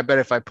I bet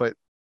if I put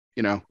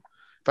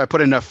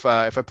enough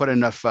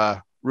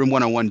Room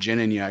 101 gin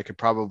in you, I could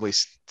probably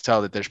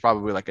tell that there's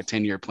probably like a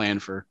 10-year plan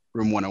for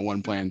Room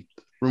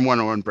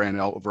 101 brand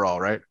overall,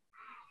 right?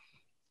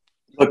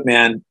 Look,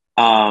 man,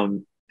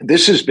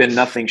 this has been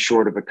nothing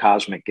short of a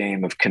cosmic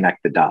game of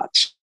connect the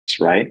dots,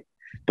 right?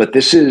 But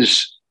this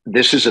is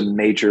a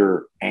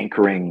major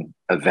anchoring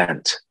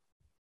event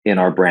in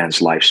our brand's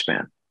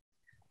lifespan.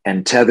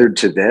 And tethered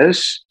to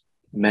this,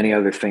 many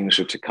other things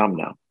are to come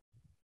now.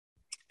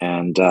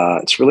 And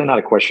it's really not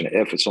a question of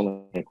if, it's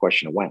only a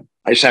question of when.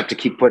 I just have to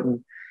keep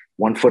putting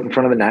one foot in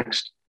front of the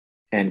next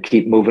and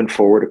keep moving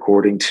forward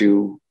according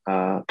to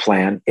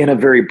plan in a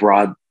very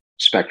broad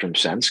spectrum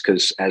sense,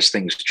 because as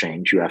things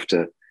change, you have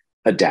to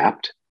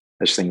adapt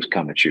as things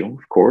come at you,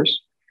 of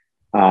course.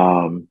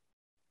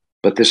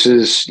 But this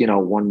is,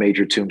 one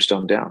major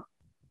tombstone down.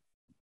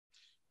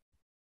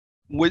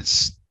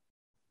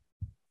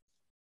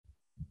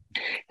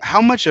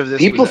 How much of this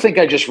people think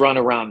I just run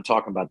around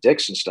talking about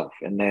dicks and stuff,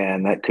 and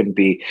then that couldn't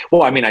be.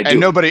 Well, I mean, I do. And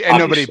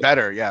nobody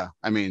better. Yeah,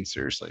 I mean,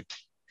 seriously,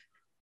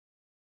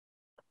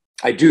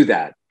 I do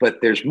that, but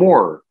there's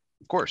more,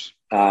 of course,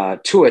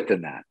 to it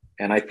than that.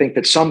 And I think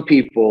that some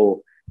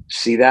people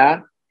see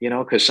that,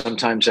 because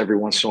sometimes every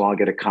once in a while I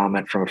get a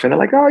comment from a friend. They're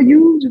like, "Oh,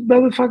 you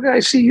motherfucker,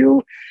 I see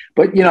you,"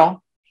 but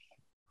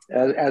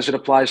as it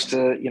applies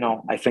to,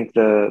 I think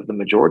the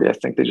majority, I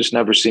think they just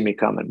never see me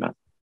coming, man,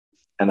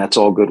 and that's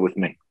all good with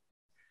me.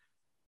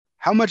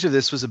 How much of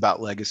this was about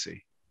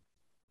legacy?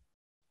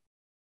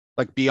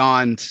 Like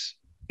beyond,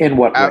 in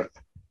what way?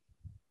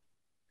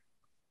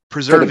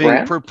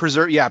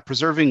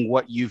 Preserving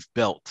what you've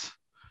built,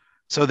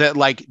 so that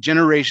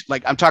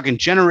I'm talking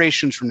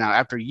generations from now,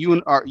 after you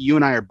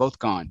and I are both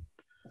gone,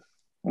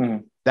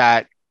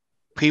 that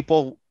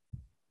people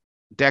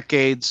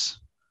decades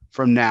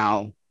from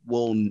now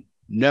will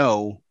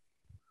know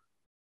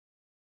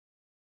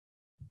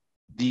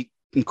the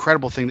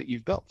incredible thing that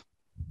you've built.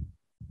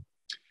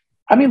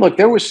 I mean, look,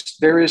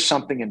 there is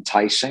something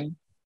enticing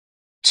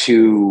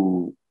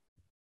to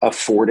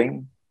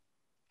affording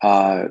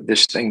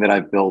this thing that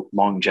I've built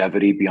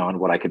longevity beyond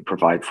what I could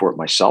provide for it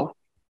myself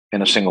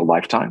in a single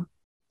lifetime.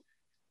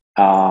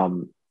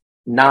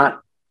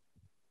 But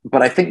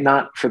I think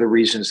not for the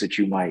reasons that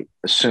you might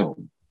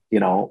assume. I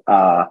don't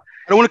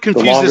want to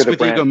confuse this with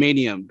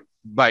egomanium,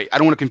 but I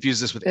don't want to confuse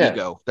this with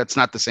ego. That's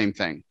not the same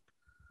thing.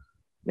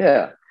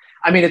 Yeah,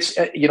 I mean, it's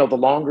the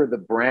longer the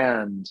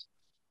brand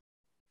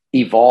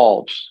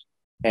evolves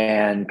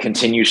and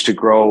continues to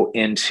grow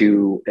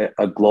into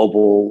a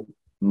global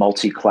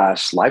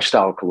multi-class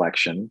lifestyle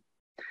collection,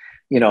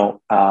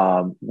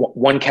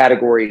 one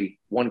category,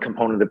 one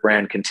component of the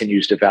brand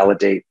continues to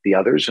validate the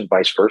others and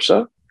vice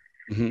versa.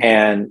 Mm-hmm.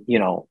 And,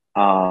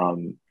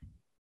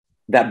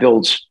 that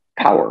builds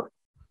power,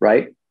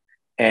 right?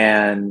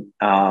 And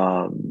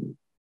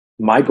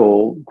my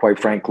goal, quite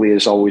frankly,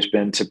 has always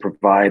been to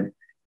provide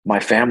my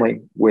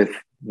family with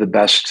the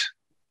best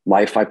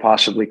life I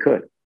possibly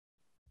could.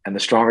 And the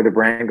stronger the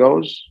brand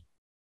goes,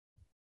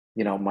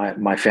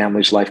 my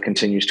family's life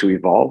continues to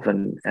evolve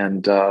and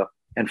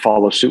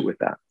follow suit with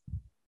that.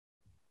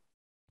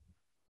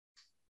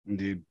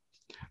 Indeed.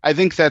 I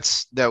think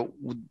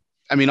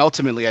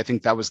ultimately, I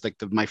think that was like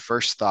my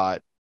first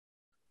thought,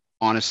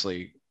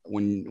 honestly,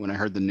 when I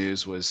heard the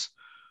news was,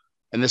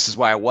 and this is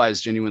why I was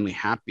genuinely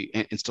happy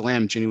and still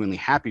am genuinely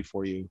happy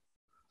for you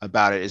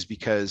about it, is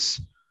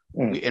because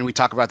we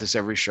talk about this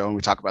every show, and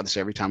we talk about this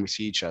every time we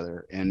see each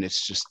other, and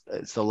it's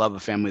the love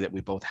of family that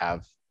we both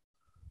have.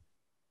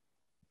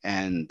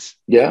 And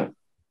the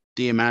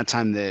amount of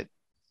time that,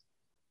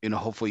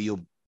 hopefully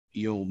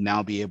you'll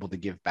now be able to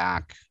give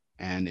back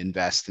and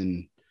invest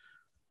in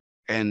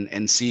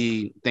and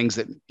see things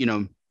that,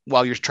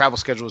 while your travel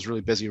schedule is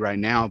really busy right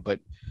now, but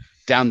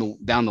down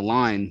the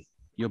line,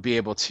 you'll be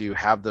able to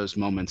have those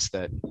moments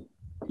that,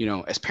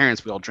 as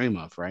parents, we all dream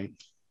of, right?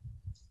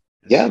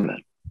 Yeah,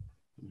 man.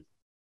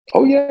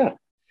 Oh, yeah.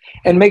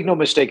 And make no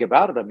mistake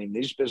about it. I mean,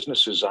 these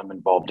businesses I'm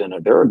involved in,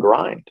 they're a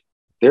grind.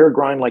 They're a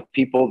grind like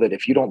people that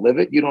if you don't live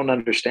it, you don't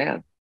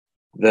understand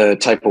the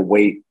type of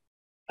weight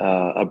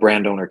a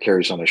brand owner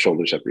carries on their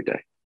shoulders every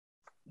day.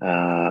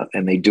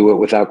 And they do it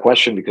without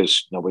question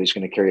because nobody's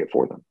going to carry it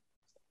for them.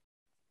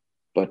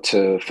 But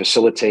to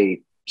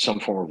facilitate some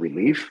form of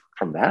relief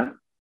from that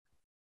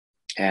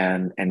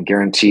and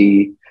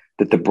guarantee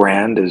that the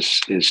brand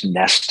is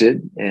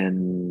nested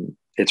in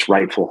its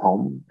rightful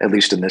home, at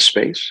least in this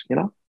space,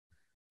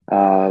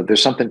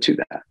 there's something to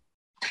that.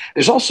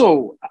 There's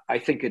also, I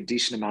think, a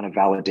decent amount of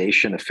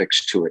validation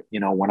affixed to it.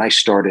 When I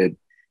started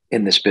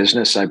in this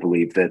business, I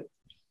believe that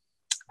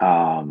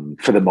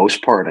for the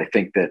most part, I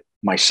think that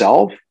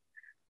myself,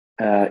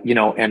 and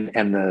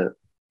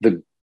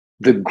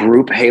the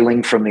group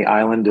hailing from the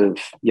island of,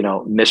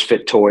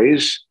 misfit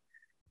toys,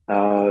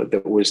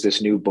 that was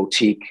this new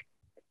boutique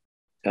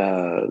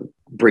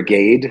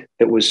brigade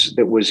that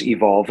was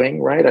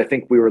evolving, right? I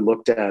think we were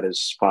looked at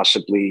as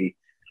possibly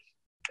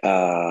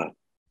a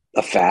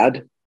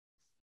fad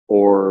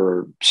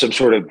or some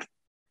sort of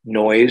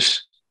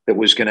noise that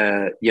was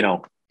gonna,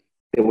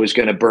 it was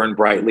gonna burn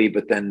brightly,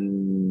 but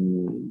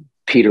then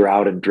peter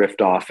out and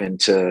drift off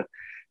into,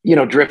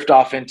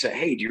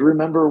 hey, do you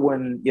remember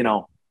when,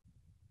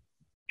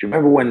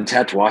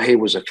 Tatuaje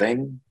was a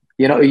thing?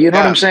 You know what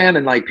I'm saying?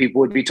 And like people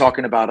would be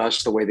talking about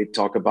us the way they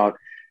talk about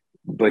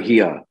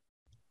Bahia.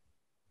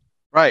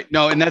 Right.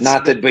 No, and that's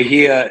not that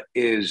Bahia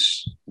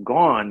is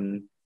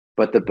gone,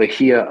 but the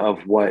Bahia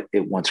of what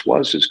it once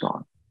was is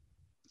gone.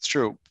 It's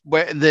true.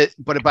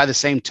 But by the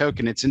same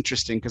token, it's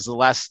interesting because the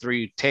last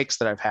 3 takes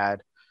that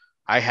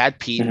I had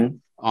Pete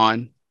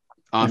on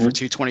for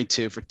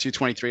 222. For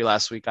 223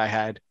 last week, I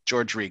had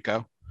George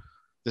Rico.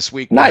 This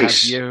week, I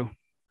have you.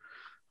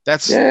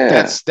 That's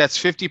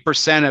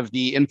 50% of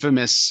the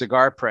infamous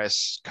Cigar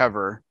Press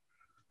cover.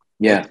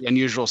 Yeah.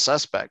 Unusual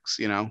Suspects,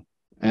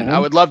 And I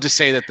would love to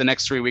say that the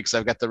next 3 weeks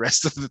I've got the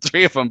rest of the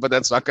 3 of them, but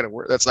that's not going to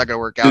work. That's not going to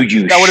work out.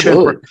 Dude, that would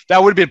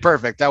have been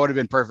perfect. That would have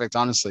been perfect,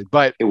 honestly.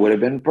 But it would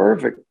have been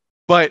perfect.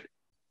 But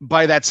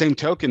by that same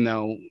token,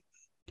 though,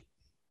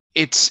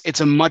 it's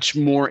a much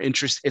more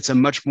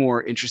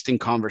interesting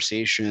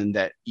conversation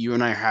that you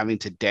and I are having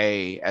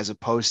today, as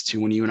opposed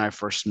to when you and I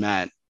first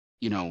met,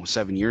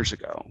 7 years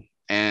ago,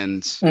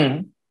 and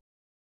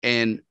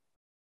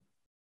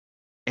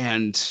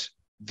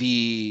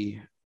the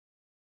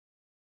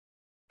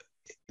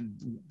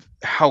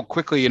how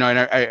quickly, and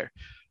I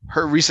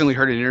recently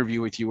heard an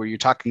interview with you where you're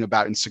talking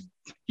about you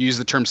use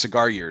the term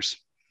cigar years,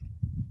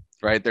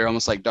 right? They're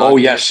almost like dog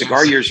years.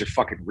 Cigar years are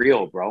fucking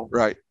real, bro.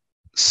 Right.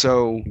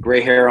 So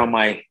gray hair on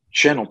my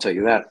chin will tell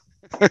you that.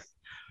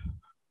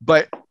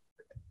 But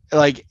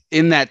like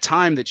in that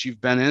time that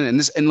you've been in,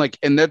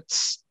 and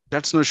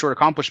that's no short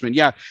accomplishment.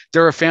 Yeah,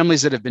 there are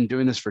families that have been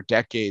doing this for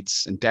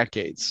decades and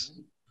decades.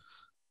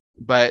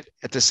 But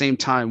at the same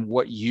time,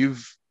 what you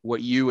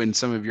and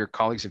some of your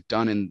colleagues have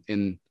done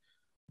in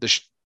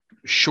the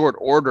short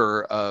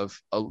order of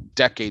a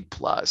decade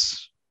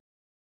plus,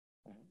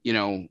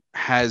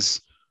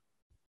 has,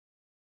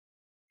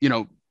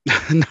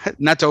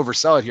 not to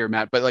oversell it here,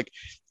 Matt, but like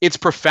it's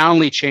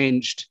profoundly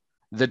changed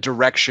the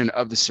direction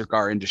of the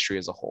cigar industry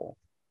as a whole.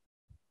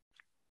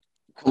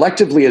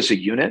 Collectively as a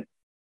unit,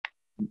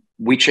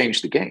 we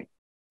changed the game.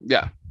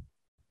 Yeah.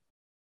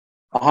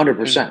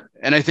 100%.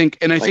 And I think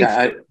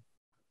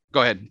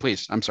go ahead,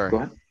 please. I'm sorry. Go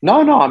ahead.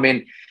 No. I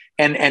mean,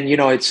 and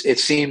it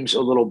seems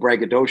a little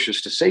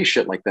braggadocious to say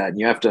shit like that. And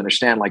you have to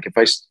understand, like, if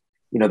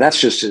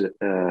that's just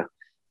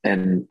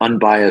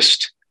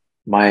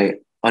my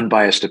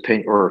unbiased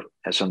opinion, or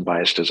as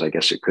unbiased as I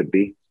guess it could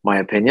be, my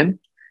opinion.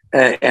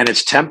 And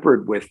it's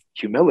tempered with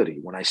humility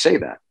when I say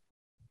that,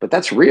 but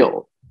that's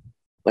real.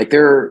 Like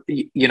and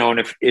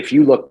if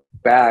you look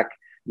back,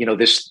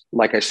 this,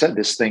 like I said,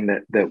 this thing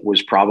that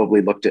was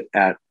probably looked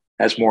at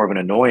as more of an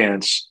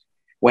annoyance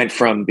went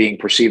from being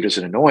perceived as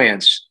an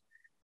annoyance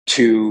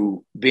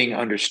to being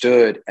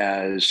understood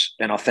as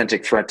an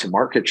authentic threat to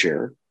market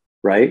share,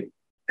 right?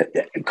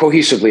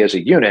 Cohesively as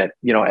a unit,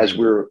 as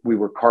we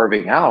were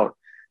carving out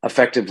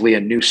effectively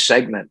a new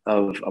segment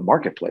of a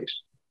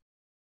marketplace.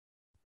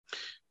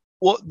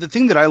 Well, the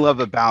thing that I love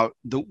about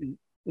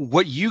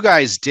what you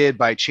guys did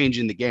by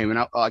changing the game,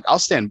 and I'll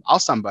stand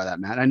by that,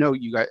 man. I know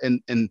you guys,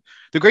 and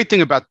the great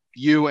thing about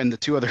you and the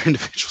 2 other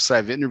individuals that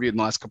I've interviewed in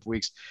the last couple of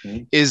weeks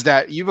is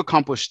that you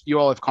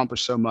all have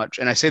accomplished so much.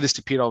 And I say this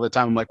to Pete all the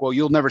time. I'm like, well,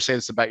 you'll never say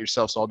this about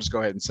yourself, so I'll just go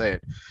ahead and say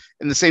it.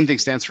 And the same thing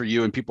stands for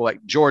you and people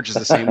like George is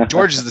the same.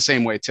 George is the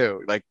same way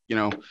too. Like,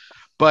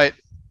 but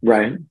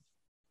right.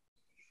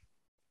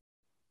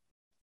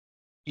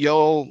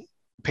 Y'all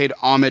paid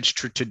homage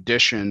to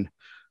tradition,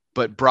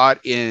 but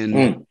brought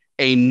in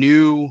a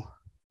new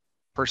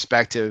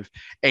perspective,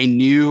 a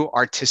new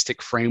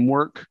artistic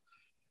framework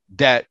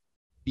that,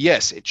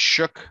 yes, it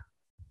shook,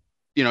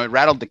 it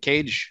rattled the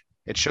cage,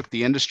 it shook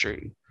the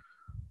industry.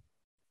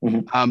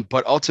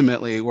 But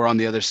ultimately we're on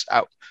the other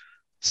side,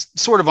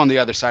 sort of on the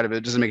other side of it.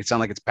 It doesn't make it sound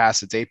like it's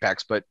past its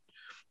apex, but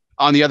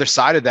on the other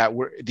side of that,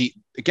 the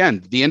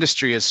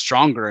industry is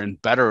stronger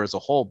and better as a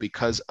whole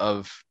because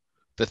of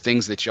the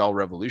things that y'all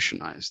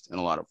revolutionized in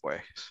a lot of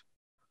ways.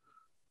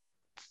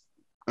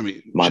 I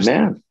mean,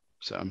 man.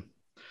 So,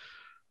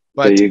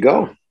 but there you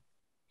go.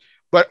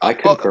 But I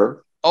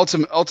concur.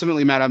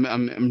 Ultimately, Matt,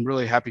 I'm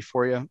really happy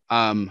for you.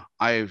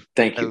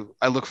 Thank you.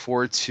 I look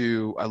forward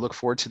to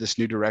this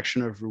new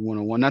direction of Brew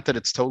 101. Not that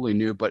it's totally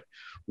new, but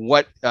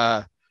what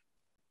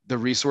the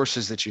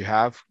resources that you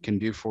have can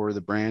do for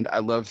the brand. I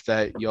love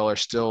that y'all are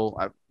still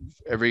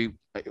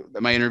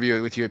my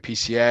interview with you at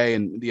PCA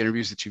and the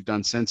interviews that you've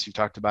done since, you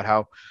talked about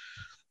how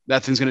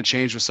nothing's going to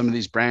change with some of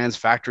these brands.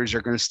 Factories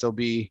are going to still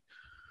be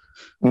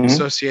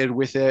associated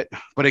with it,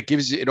 but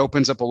it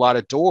opens up a lot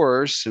of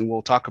doors. And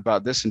we'll talk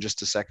about this in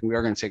just a second. We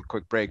are going to take a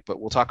quick break, but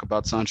we'll talk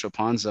about Sancho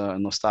Panza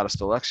and Los Tatas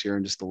Deluxe here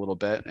in just a little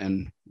bit,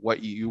 and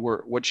what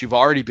you've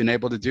already been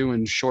able to do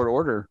in short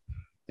order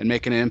and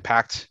making an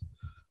impact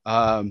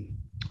on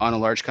a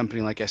large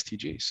company like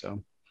STG.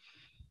 So,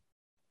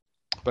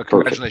 but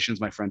congratulations,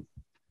 my friend.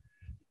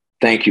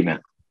 Thank you, man.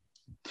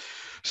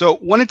 So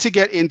wanted to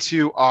get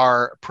into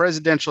our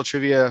presidential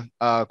trivia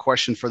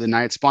question for the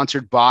night,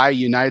 sponsored by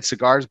United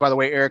Cigars. By the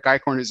way, Eric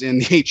Eichhorn is in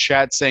the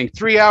chat saying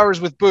 3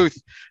 hours with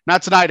Booth.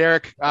 Not tonight,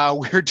 Eric.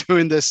 We're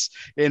doing this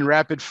in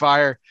rapid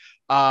fire.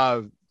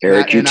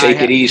 Eric, you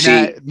take it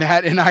easy.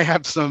 Matt and I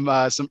have some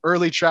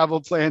early travel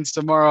plans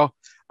tomorrow.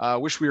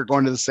 Wish we were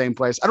going to the same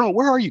place. I don't know.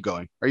 Where are you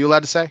going? Are you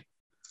allowed to say?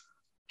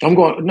 I'm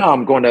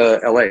going to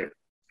LA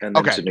and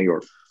then to New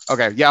York.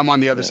 Okay. Yeah, I'm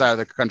on the other side of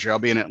the country. I'll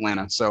be in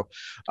Atlanta. So,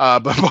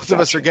 but both of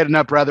us are getting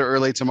up rather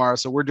early tomorrow.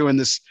 So we're doing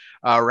this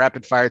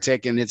rapid fire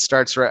take, and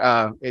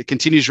it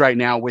continues right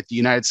now with the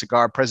United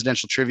Cigar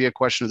presidential trivia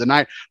question of the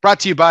night, brought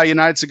to you by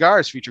United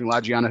Cigars, featuring La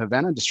Giana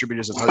Havana,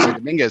 distributors of Jose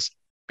Dominguez,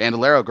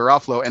 Bandolero,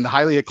 Garofalo, and the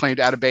highly acclaimed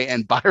Atabey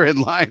and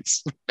Byron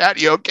lines.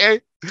 Matt, you okay?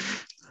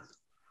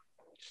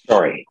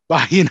 Sorry.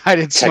 Buy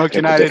United, Smoke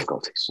United,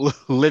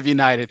 Live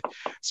United.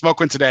 Smoke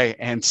one today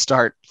and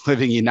start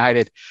living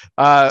united.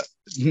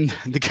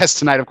 The guest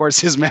tonight, of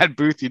course, is Matt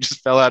Booth. He just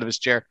fell out of his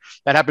chair.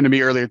 That happened to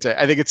me earlier today.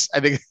 I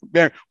think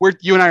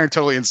you and I are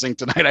totally in sync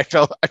tonight. I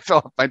fell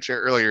off my chair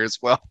earlier as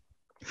well.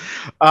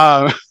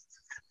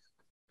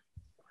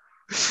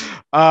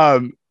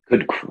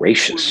 Good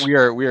gracious. We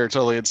are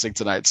totally in sync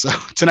tonight. So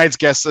tonight's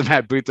guest,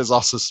 Matt Booth, is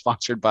also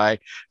sponsored by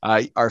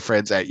our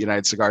friends at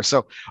United Cigars.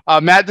 So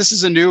Matt, this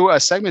is a new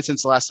segment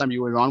since the last time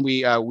you were on.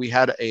 We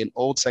had an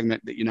old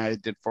segment that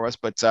United did for us,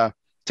 but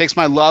takes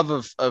my love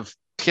of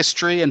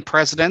history and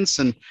presidents,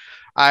 and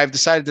I've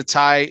decided to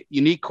tie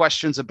unique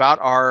questions about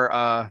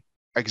our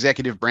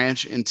executive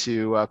branch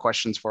into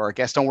questions for our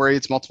guests. Don't worry,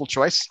 it's multiple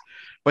choice,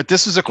 but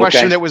this is a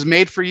question that was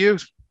made for you,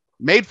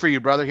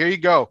 brother. Here you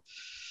go.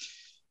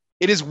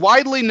 It is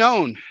widely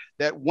known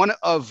that one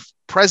of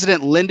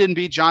President Lyndon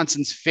B.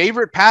 Johnson's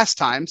favorite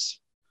pastimes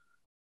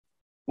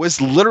was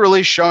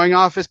literally showing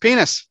off his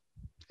penis.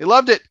 He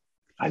loved it.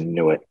 I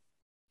knew it.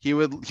 He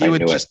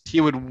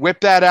would whip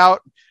that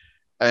out,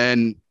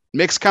 and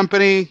mixed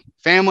company,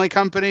 family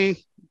company,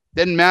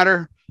 didn't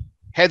matter.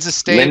 Heads of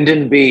state.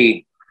 Lyndon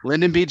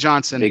B.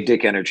 Johnson. Big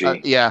dick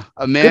energy. Yeah,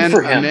 a man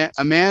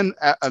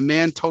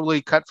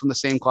totally cut from the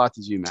same cloth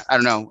as you, Matt. I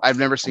don't know. I've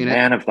never seen it.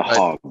 Man of the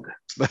hog.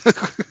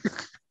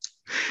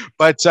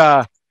 But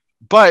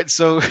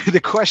so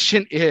the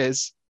question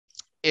is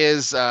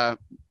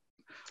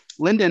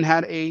Lyndon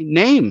had a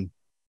name.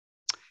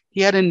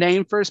 He had a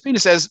name for his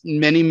penis, as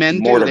many men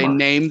Mortimer. Do. They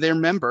name their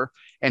member,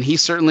 and he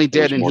certainly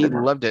did, and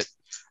Mortimer. He loved it.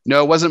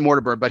 No, it wasn't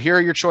Mortimer, but here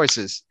are your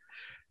choices.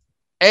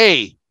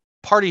 A,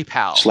 Party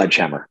Pal.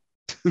 Sledgehammer.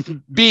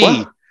 B,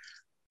 what?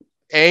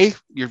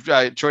 Your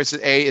choice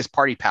is A is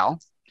Party Pal.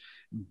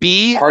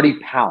 B, Party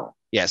Pal.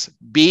 Yes.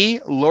 B,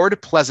 Lord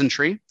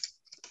Pleasantry.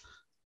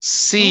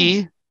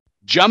 C,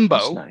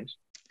 Jumbo. Nice.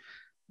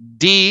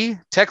 D,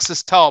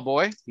 Texas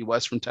Tallboy. He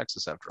was from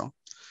Texas after all.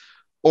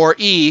 Or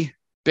E,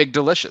 Big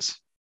Delicious.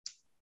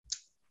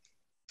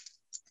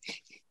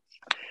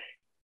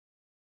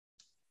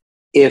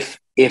 If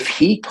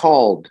he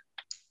called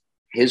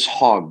his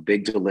hog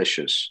Big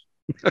Delicious,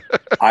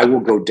 I will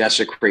go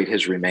desecrate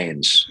his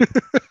remains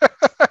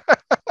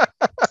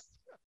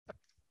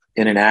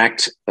in an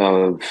act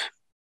of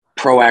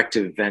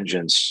proactive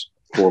vengeance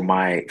for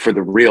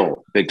the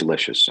real Big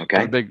Delicious.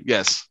 Okay.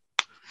 Yes.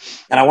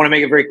 And I want to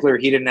make it very clear.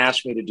 He didn't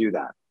ask me to do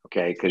that.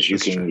 Okay. Cause you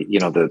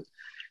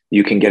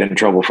can get in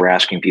trouble for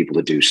asking people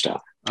to do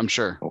stuff. I'm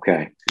sure.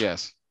 Okay.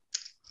 Yes.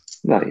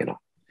 No,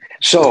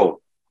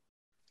 so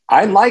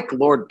I like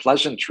Lord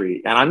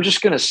Pleasantry, and I'm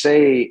just going to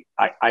say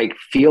I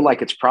feel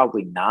like it's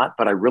probably not,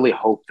 but I really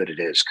hope that it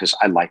is, because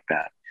I like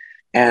that.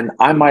 And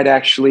I might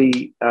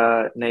actually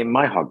name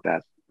my hog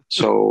that.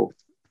 So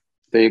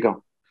there you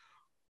go.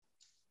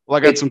 Well, I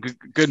got some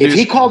good news. If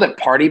he called it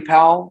Party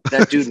Pal,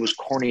 that dude was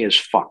corny as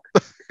fuck.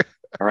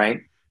 All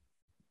right.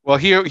 Well,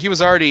 he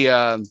was already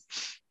a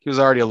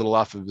little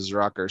off of his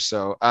rocker.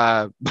 So,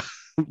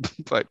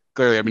 but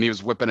clearly, I mean, he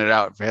was whipping it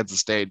out for heads of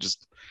stage,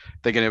 just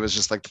thinking it was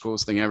just like the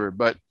coolest thing ever.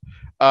 But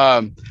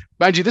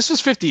mind you, this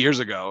was 50 years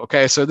ago.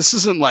 Okay. So this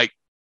wasn't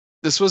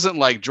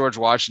like George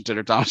Washington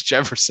or Thomas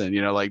Jefferson,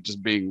 like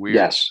just being weird.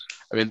 Yes.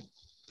 I mean,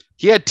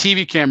 he had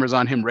TV cameras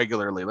on him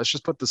regularly. Let's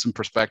just put this in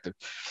perspective.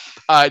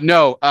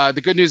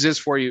 The good news is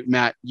for you,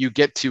 Matt, you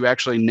get to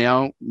actually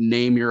now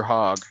name your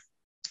hog,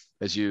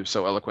 as you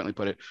so eloquently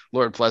put it,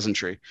 Lord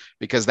Pleasantry,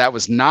 because that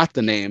was not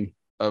the name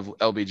of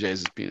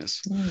LBJ's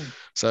penis.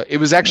 So it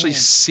was actually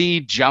C.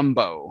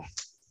 Jumbo.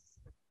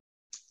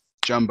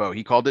 Jumbo.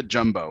 He called it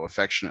Jumbo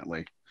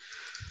affectionately.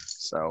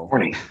 So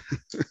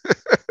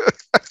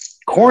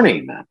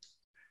corny, man.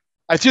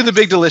 I threw the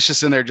Big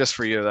Delicious in there just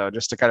for you, though,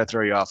 just to kind of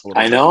throw you off a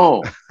little. I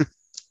know.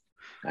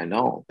 I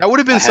know. That would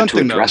have been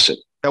something, though. It.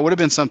 That would have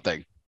been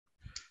something.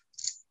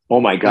 Oh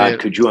my God!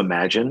 Could you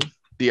imagine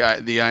the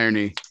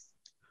irony?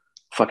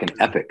 Fucking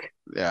epic.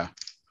 Yeah.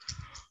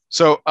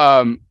 So,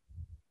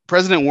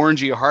 President Warren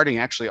G. Harding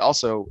actually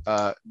also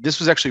this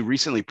was actually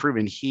recently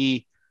proven.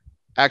 He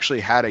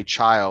actually had a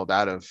child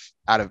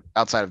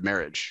outside of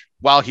marriage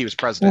while he was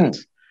president.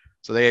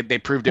 So they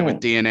proved it with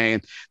DNA.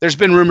 And there's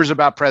been rumors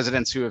about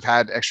presidents who have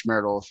had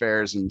extramarital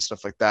affairs and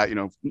stuff like that.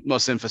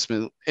 Most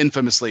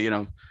infamously,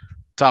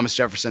 Thomas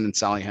Jefferson and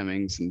Sally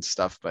Hemings and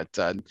stuff. But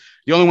the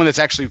only one that's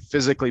actually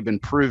physically been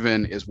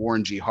proven is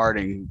Warren G.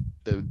 Harding.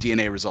 The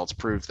DNA results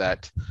prove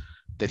that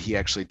he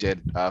actually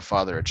did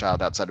father a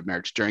child outside of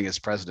marriage during his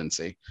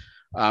presidency.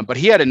 But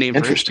he had a name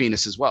for his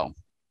penis as well.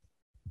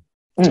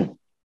 It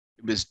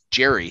was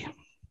Jerry.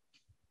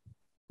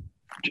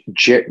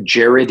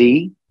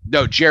 Jerry?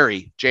 No,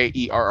 Jerry. Jerry.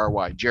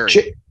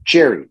 Jerry.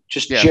 Jerry.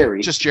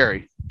 Just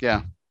Jerry.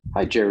 Yeah.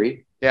 Hi,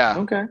 Jerry. Yeah.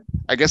 Okay.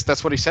 I guess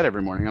that's what he said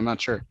every morning. I'm not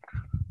sure.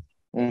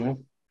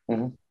 Mm-hmm.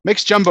 Mm-hmm.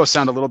 Makes Jumbo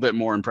sound a little bit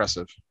more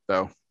impressive,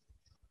 though.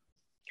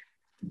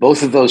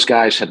 Both of those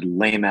guys had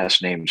lame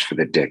ass names for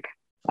the dick.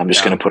 I'm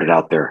just going to put it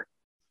out there.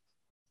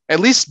 At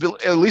least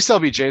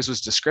LBJ's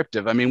was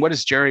descriptive. I mean, what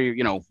is Jerry?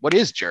 What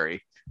is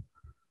Jerry?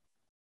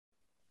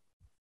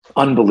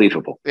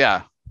 Unbelievable.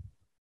 Yeah.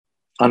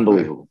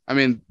 Unbelievable. I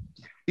mean,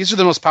 these are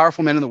the most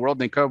powerful men in the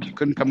world. And they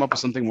couldn't come up with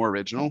something more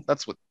original.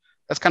 That's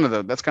kind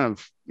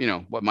of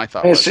what my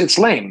thought was. It's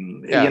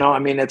lame. Yeah. I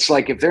mean, it's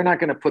like, if they're not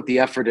going to put the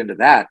effort into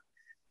that,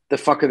 the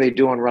fuck are they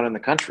doing running the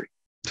country?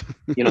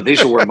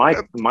 These are where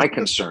my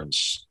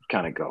concerns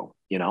kind of go,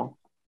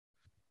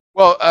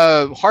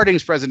 Well,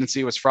 Harding's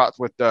presidency was fraught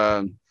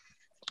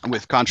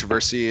with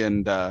controversy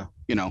and,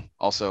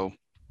 also,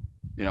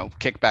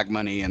 kickback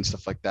money and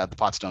stuff like that, the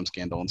Potsdam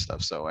scandal and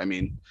stuff. So, I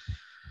mean,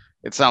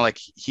 it's not like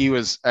he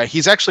was,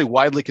 he's actually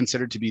widely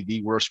considered to be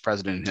the worst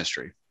president in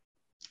history.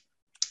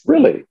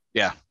 Really?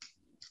 Yeah.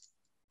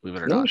 Believe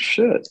it or not. Oh,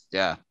 shit.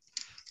 Yeah.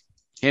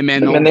 And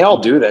they all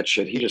do that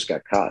shit. He just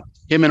got caught.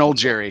 Him and old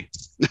Jerry.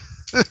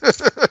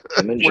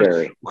 Him and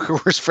Jerry.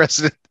 Worst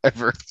president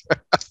ever.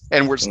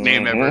 And worst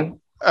name ever.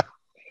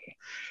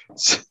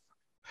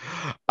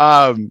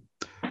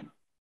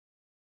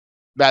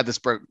 Matt, this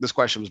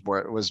question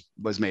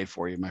was made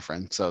for you, my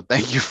friend. So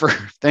thank you for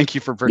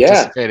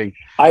participating.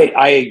 Yeah,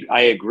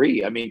 I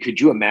agree. I mean, could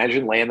you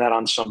imagine laying that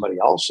on somebody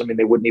else? I mean,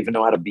 they wouldn't even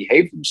know how to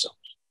behave themselves.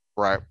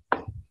 Right.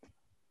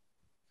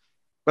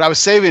 But I was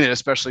saving it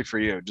especially for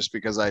you, just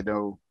because I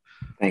know.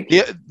 Thank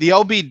you. The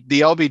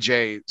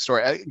LBJ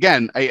story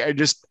again. I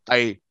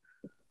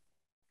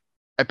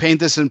paint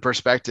this in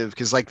perspective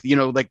because, like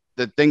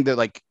the thing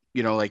that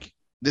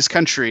this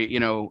country,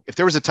 if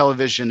there was a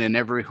television in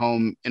every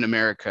home in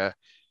America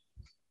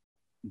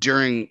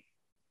during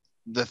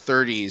the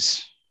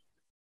 30s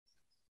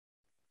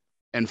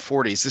and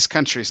 40s, this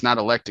country is not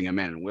electing a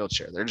man in a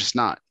wheelchair. They're just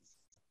not.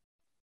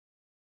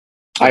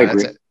 I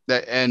agree.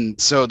 And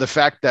so the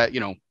fact that,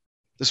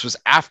 this was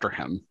after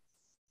him,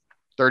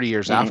 30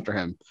 years after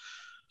him,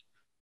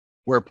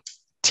 where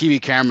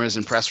TV cameras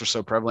and press were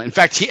so prevalent. In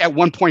fact, at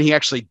one point he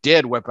actually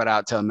did whip it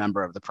out to a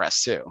member of the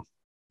press too.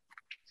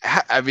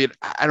 I mean,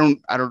 I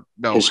don't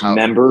know. His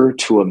member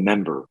to a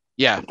member.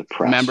 Yeah. Of the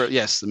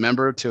press. The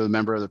member to a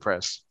member of the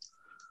press.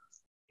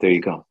 There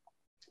you go.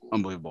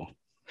 Unbelievable.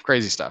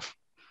 Crazy stuff.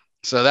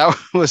 So that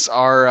was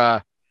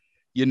our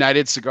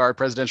United Cigar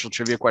presidential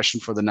trivia question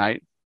for the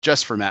night,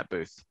 just for Matt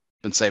Booth.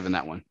 Been saving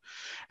that one.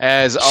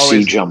 As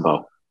always,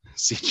 Jumbo.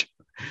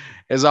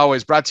 As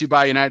always, brought to you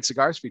by United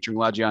Cigars, featuring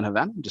La Gian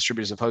Havana,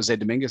 distributors of Jose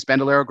Dominguez,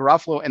 Bandolero,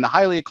 Garofalo, and the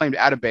highly acclaimed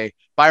Atabey,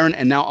 Byron,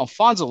 and now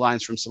Alfonso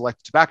lines from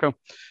Select Tobacco.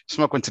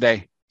 Smoke one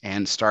today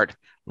and start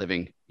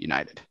living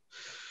united.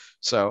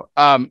 So,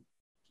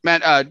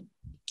 Matt,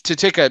 to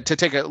take a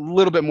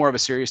little bit more of a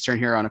serious turn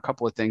here on a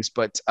couple of things,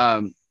 but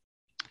one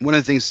of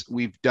the things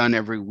we've done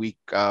every week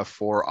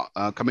for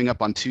coming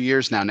up on 2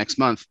 years now, next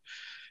month,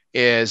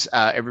 is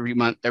every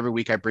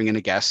week I bring in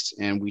a guest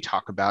and we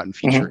talk about and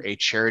feature a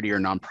charity or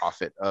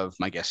nonprofit of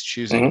my guest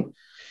choosing.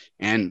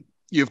 And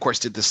you, of course,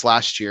 did this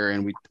last year,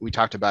 and we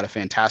talked about a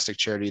fantastic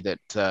charity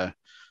that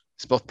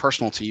is both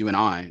personal to you and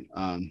I,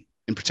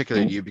 in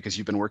particular to you, because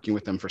you've been working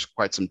with them for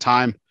quite some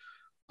time.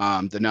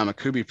 The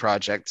Namakubi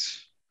Project,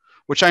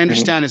 which I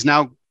understand is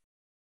now,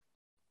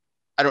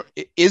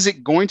 is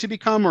it going to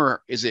become,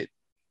 or is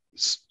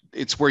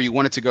it's where you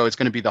want it to go? It's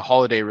going to be the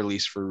holiday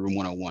release for Room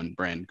 101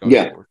 brand going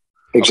forward.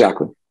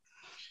 Exactly. Okay.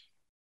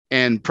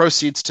 And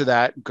proceeds to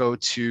that go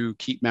to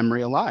Keep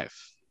Memory Alive,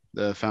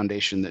 the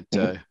foundation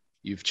that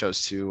you've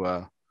chose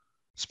to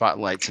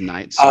spotlight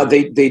tonight. So.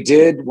 They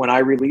did when I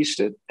released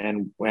it,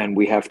 and when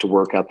we have to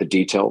work out the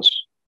details.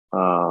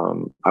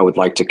 I would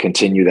like to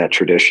continue that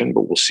tradition,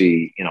 but we'll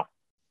see.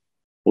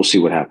 We'll see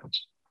what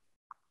happens.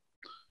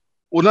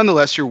 Well,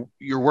 nonetheless, your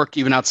work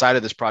even outside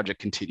of this project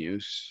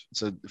continues.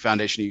 It's a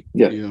foundation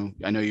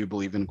I know you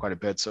believe in quite a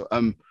bit. So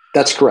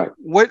that's correct.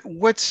 What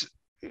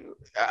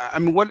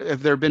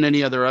have there been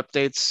any other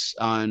updates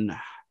on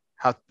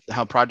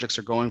how projects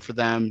are going for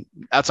them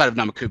outside of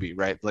Namakubi,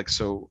 right? Like,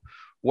 so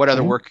what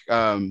other work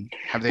have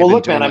they been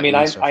doing? Man, I mean,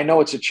 I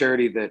know it's a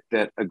charity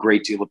that a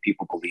great deal of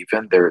people believe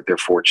in. They're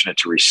fortunate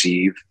to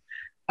receive,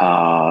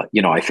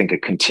 I think a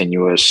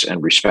continuous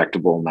and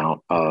respectable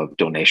amount of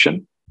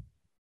donation,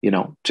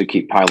 to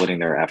keep piloting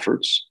their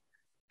efforts.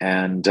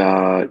 And,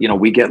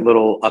 we get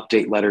little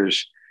update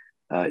letters,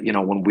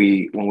 when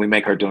we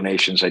make our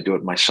donations. I do it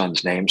in my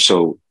son's name.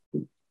 So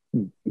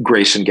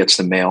Grayson gets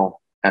the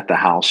mail at the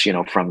house,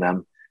 from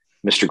them.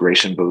 Mr.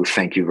 Grayson Booth,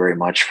 thank you very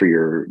much for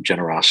your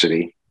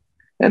generosity.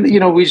 And,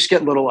 we just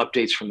get little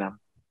updates from them,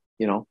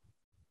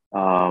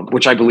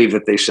 which I believe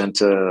that they sent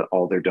to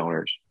all their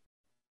donors.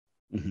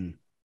 Mm-hmm.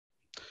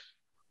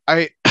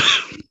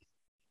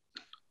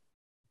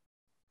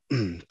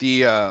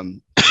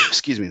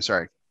 Excuse me,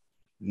 sorry,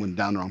 went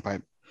down the wrong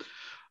pipe.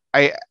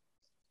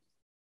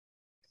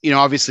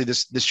 Obviously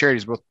this charity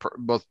is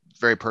both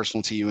very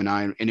personal to you and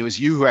I, and it was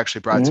you who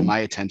actually brought it to my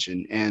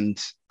attention. And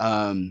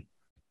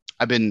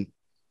I've been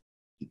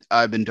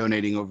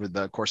donating over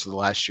the course of the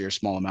last year,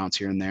 small amounts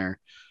here and there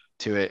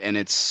to it. And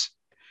it's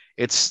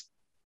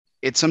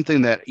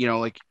something that,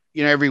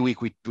 every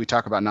week we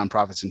talk about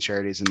nonprofits and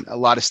charities, and a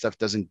lot of stuff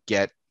doesn't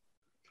get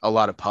a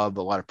lot of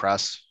a lot of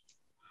press.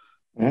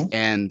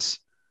 And,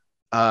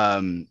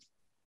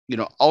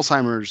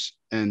 Alzheimer's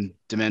and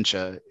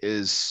dementia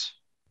is,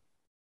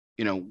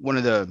 one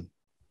of the,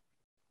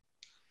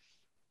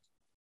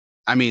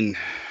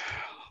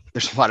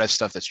 there's a lot of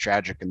stuff that's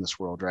tragic in this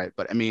world, right?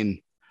 But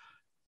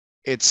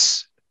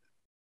it's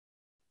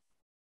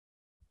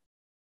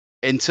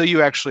until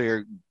you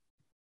actually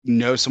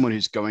know someone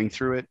who's going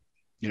through it,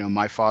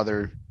 my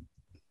father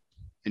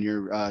and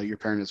your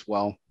parent as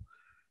well.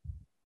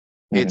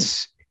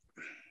 It's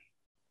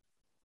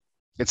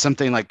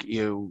something like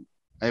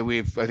I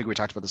think we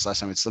talked about this last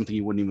time. It's something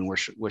you wouldn't even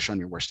wish on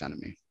your worst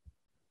enemy,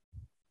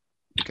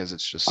 because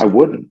it's just, I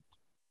wouldn't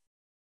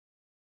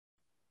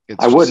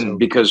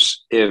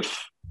because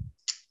if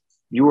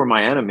you were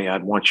my enemy,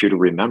 I'd want you to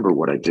remember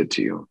what I did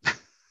to you.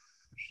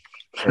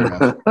 Fair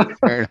enough.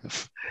 Fair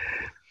enough.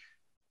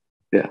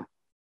 Yeah.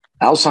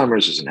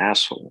 Alzheimer's is an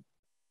asshole.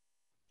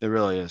 It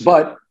really is.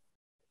 But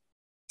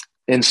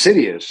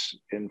insidious,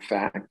 in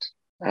fact.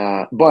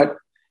 That's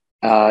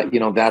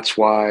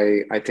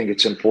why I think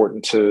it's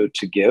important to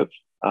give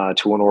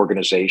to an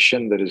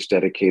organization that is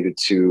dedicated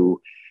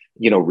to,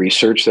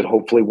 research that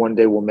hopefully one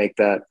day will make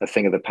that a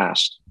thing of the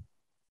past.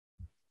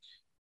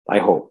 I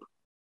hope.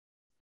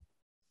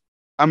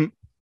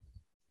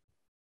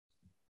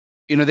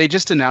 They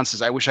just announced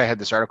this. I wish I had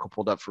this article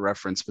pulled up for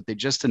reference, but they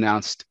just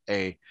announced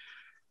there's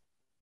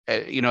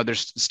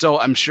still,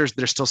 I'm sure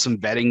there's still some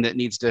vetting that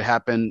needs to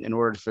happen in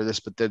order for this,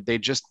 but they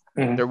just,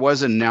 there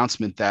was an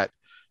announcement that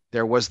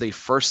there was the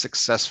first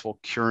successful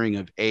curing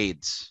of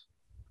AIDS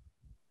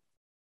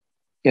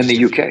in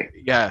the UK.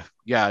 Yeah.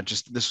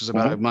 Just, this was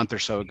about a month or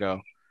so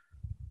ago.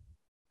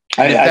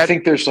 I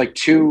think there's like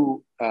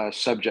two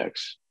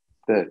subjects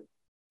that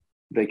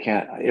they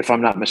can't, if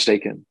I'm not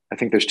mistaken. I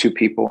think there's two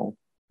people,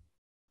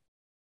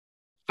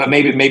 but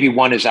maybe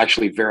one is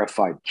actually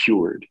verified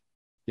cured.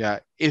 Yeah.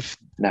 If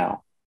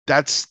now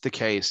that's the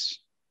case,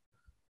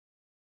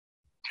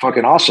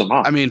 fucking awesome,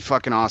 huh?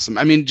 Fucking awesome.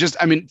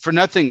 For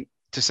nothing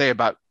to say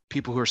about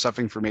people who are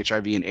suffering from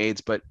HIV and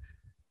AIDS, but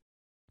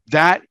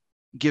that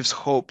gives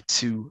hope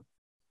to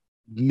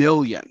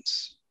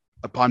millions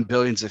upon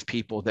billions of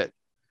people that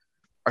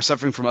are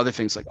suffering from other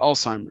things like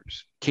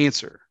Alzheimer's,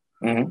 cancer,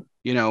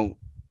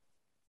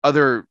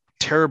 other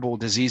terrible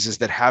diseases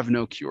that have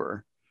no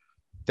cure,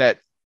 that,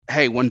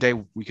 hey, one day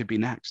we could be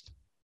next.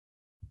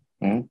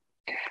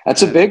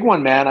 That's a big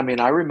one, man.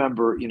 I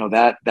remember,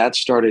 that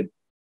started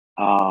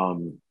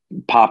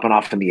popping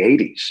off in the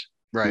 80s,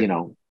 right?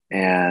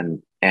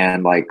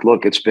 And like,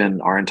 look, it's been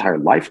our entire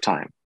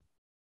lifetime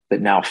that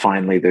now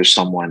finally there's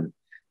someone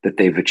that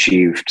they've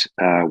achieved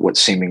what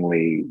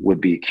seemingly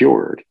would be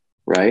cured,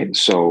 right?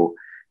 So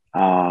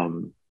I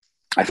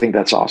think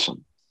that's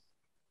awesome.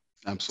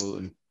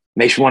 Absolutely.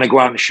 Makes you want to go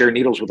out and share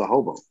needles with a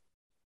hobo,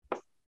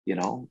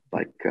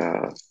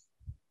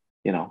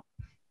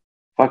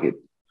 fuck it.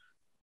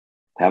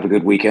 Have a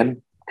good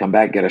weekend, come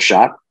back, get a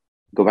shot,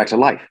 go back to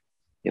life,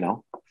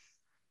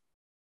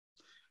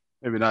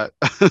 Maybe not,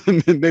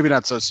 maybe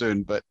not so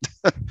soon, but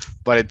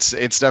it's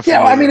definitely.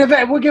 Yeah,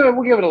 we'll give it a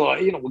little,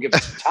 we'll give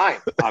it some time.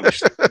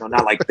 Obviously,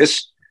 not like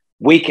this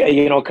week. Give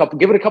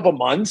it a couple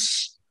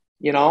months.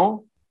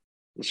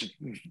 Let's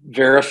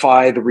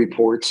verify the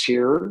reports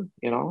here.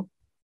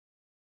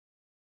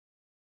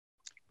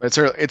 But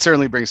it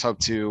certainly brings hope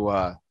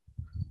to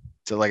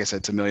like I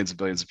said, to millions and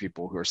billions of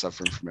people who are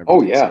suffering from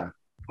everything. Oh yeah.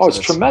 It's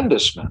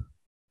tremendous, man.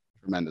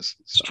 Tremendous.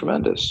 It's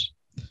tremendous.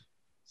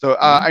 So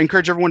I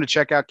encourage everyone to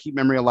check out Keep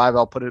Memory Alive.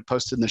 I'll put it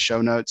posted in the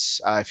show notes.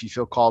 If you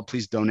feel called,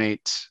 please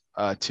donate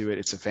to it.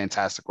 It's a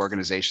fantastic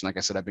organization. Like I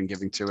said, I've been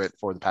giving to it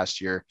for the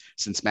past year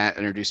since Matt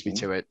introduced me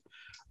to it.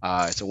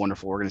 It's a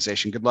wonderful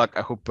organization. Good luck.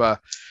 I hope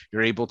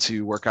you're able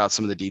to work out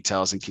some of the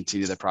details and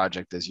continue the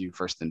project as you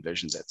first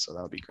envisioned it. So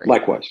that'll be great.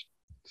 Likewise.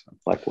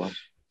 Likewise.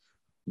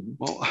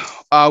 Well,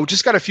 we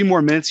just got a few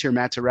more minutes here,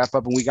 Matt, to wrap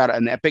up, and we got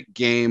an epic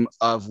game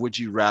of Would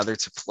You Rather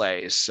to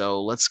play.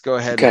 So let's go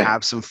ahead and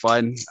have some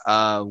fun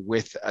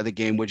with the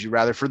game Would You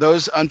Rather. For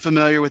those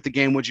unfamiliar with the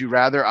game Would You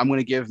Rather, I'm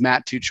going to give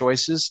Matt two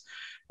choices,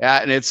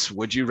 and it's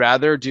would you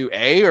rather do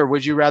A or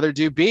would you rather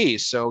do B?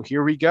 So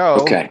here we go.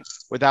 Okay.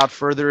 Without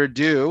further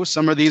ado,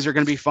 some of these are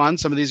going to be fun.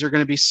 Some of these are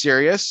going to be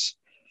serious.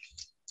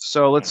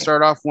 So let's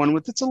start off one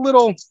with it's a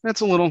little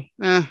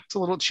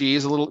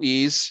cheese, a little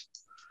ease.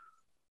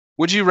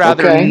 Would you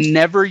rather Okay.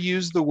 never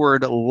use the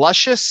word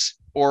luscious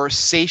or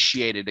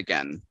satiated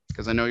again?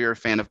 Because I know you're a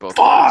fan of both.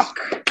 Fuck.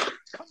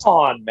 Come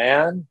on,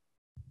 man.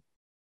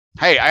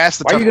 Hey, I asked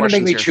the Why are tough you going to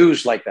make questions me here.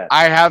 choose like that?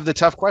 I have the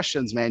tough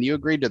questions, man. You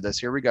agreed to this.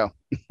 Here we go.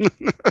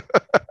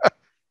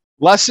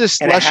 Luscious,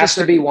 And it luscious. has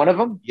to be one of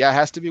them? Yeah, it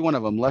has to be one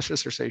of them.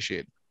 Luscious or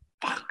satiated.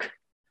 Fuck.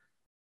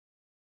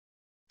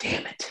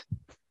 Damn it.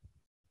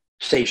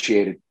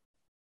 Satiated.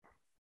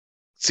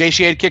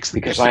 Satiated kicks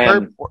the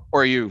curb,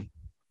 or you?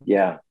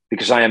 Yeah,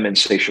 because I am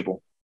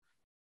insatiable.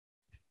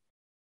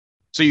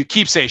 So you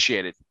keep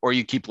satiated or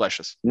you keep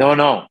luscious?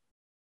 No.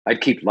 I'd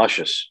keep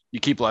luscious. You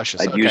keep luscious.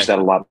 I'd use that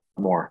a lot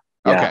more.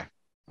 Yeah.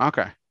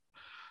 Okay.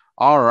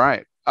 All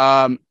right.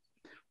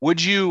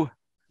 Would you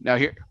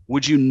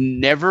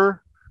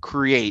never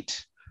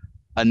create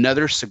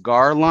another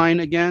cigar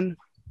line again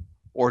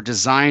or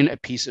design a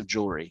piece of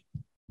jewelry?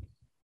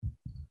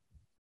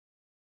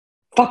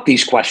 Fuck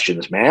these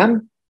questions,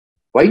 man.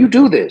 Why you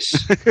do this?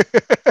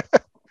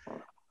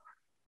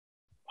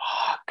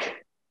 Fuck.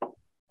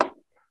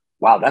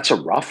 Wow, that's a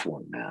rough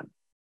one, man.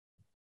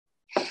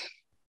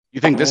 You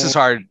think this is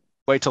hard?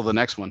 Wait till the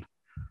next one.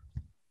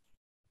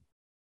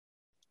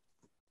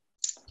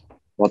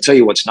 Well, I'll tell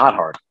you what's not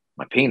hard.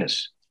 My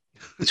penis.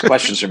 These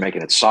questions are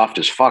making it soft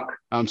as fuck.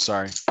 I'm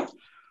sorry.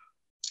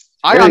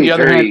 On the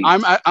other hand,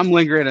 I'm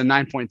lingering at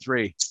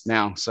 9.3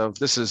 now. So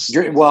this is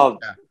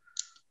the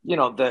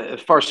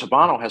Farce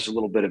Habano has a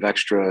little bit of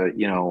extra,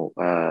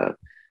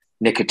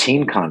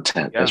 nicotine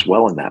content as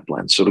well in that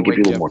blend. So it'll give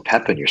you a little more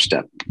pep in your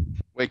step.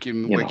 Wake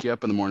you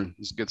up in the morning.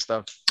 It's good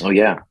stuff. Oh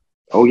yeah.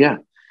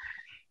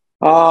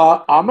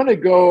 I'm gonna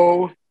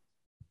go.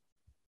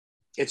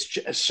 It's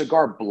a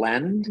cigar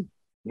blend.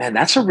 Man,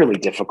 that's a really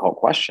difficult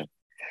question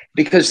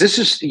because this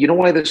is,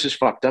 why this is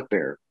fucked up,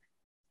 Bear?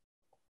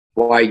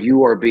 Why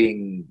you're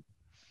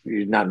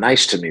not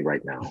nice to me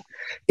right now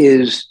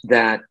is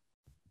that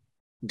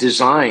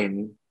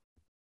design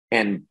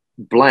and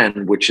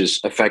blend, which is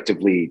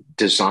effectively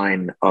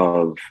design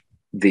of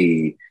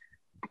the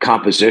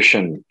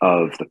composition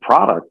of the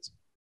product,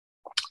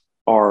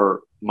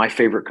 are my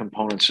favorite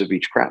components of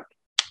each craft.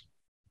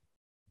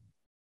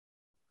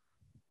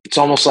 It's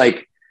almost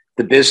like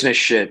the business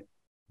shit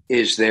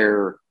is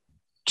there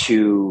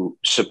to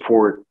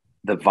support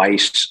the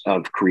vice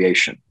of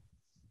creation.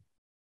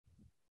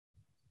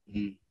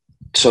 Mm.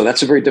 So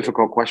that's a very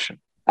difficult question.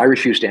 I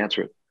refuse to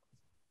answer it.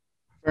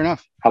 Fair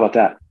enough. How about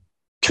that?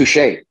 Touche.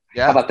 Yeah.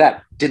 How about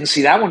that? Didn't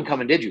see that one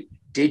coming, did you?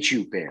 Did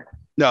you, Bear?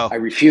 No. I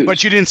refuse.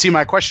 But you didn't see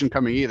my question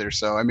coming either.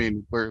 So, I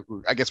mean,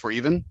 I guess we're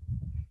even.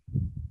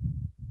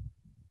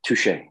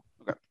 Touche. Okay.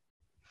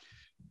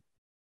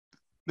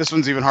 This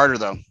one's even harder,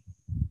 though.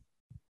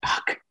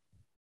 Fuck.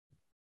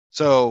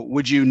 So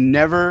would you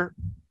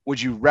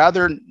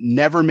rather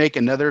never make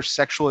another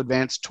sexual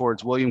advance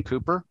towards William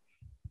Cooper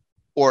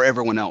or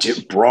everyone else?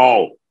 Dude,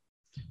 bro.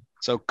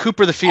 So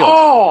Cooper the Field.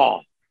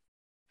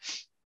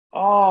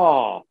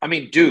 Oh, I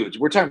mean, dudes.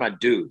 We're talking about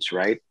dudes,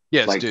 right?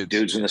 Yes, like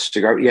dudes in the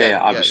cigar. Yeah,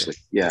 obviously.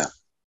 Yeah.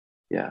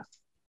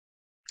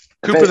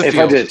 Cooper the Field. If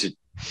I did it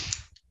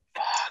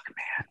fuck,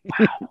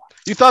 man. Wow.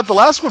 You thought the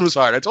last one was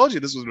hard. I told you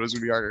this one was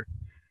going to be harder.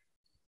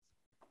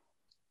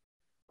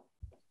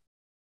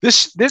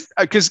 This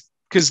because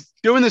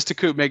doing this to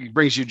Coop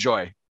brings you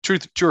joy. True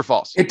or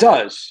false? It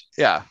does.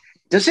 Yeah.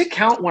 Does it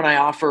count when I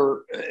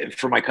offer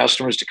for my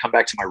customers to come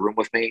back to my room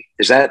with me?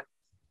 Is that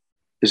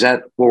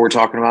what we're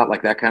talking about?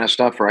 Like that kind of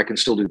stuff, or I can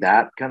still do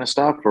that kind of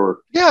stuff, or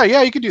yeah,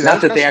 you can do that.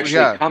 Not that they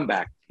actually come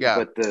back.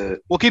 Yeah, but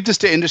we'll keep this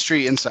to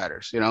industry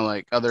insiders.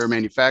 Like other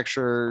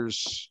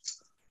manufacturers,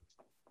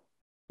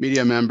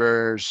 media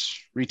members,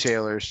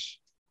 retailers.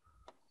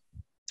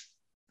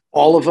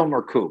 All of them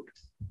are Coop.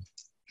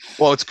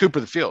 Well, it's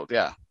Cooper the Field,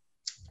 yeah.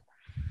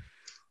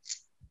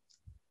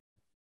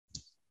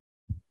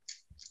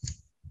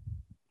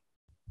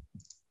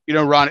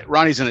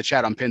 Ronnie's in the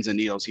chat on Pins and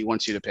Needles. He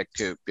wants you to pick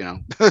Coop,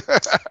 I'm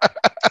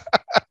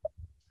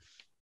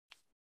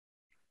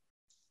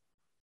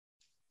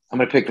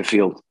going to pick the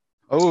Field.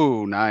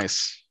 Oh,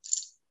 nice.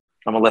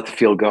 I'm going to let the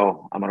Field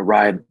go. I'm going to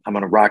ride. I'm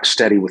going to rock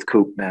steady with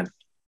Coop, man.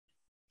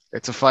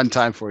 It's a fun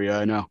time for you,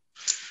 I know.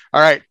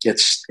 All right.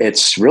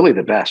 It's really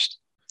the best,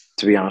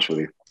 to be honest with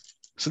you.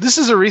 So this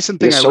is a recent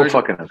thing. It's so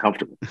fucking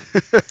uncomfortable.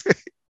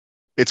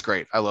 It's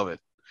great. I love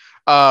it.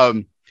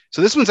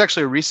 So this one's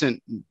actually a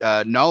recent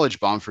knowledge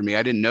bomb for me.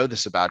 I didn't know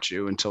this about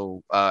you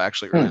until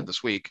actually earlier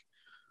this week.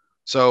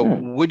 So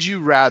would you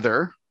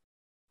rather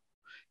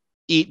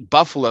eat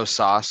buffalo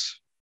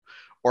sauce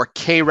or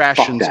K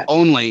rations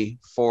only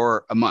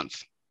for a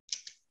month?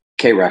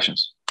 K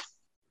rations.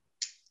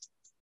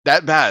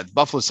 That bad?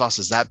 Buffalo sauce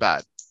is that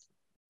bad?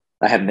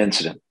 I had an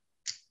incident.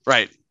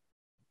 Right.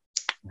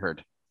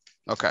 Heard.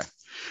 Okay.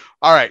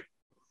 All right.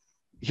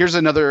 Here's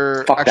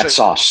another. Fuck that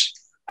sauce.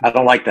 I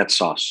don't like that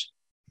sauce.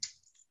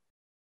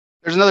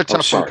 There's another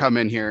tough one come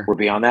in here. We're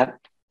beyond that?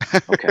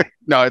 Okay.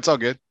 No, it's all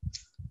good.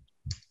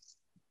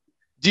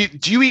 Do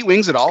you eat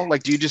wings at all?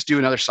 Like, do you just do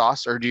another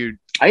sauce or do you?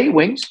 I eat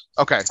wings.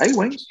 Okay. I eat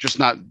wings. Just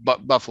not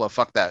buffalo.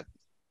 Fuck that.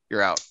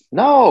 You're out.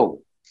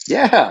 No.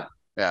 Yeah.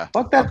 Yeah.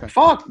 Fuck that. Okay.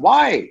 Fuck.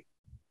 Why?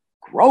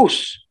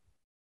 Gross.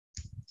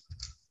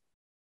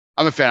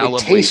 I'm a fan. I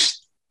love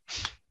taste.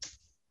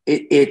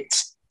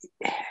 It's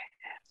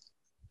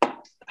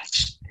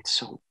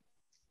so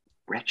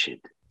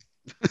wretched.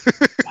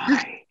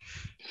 Why?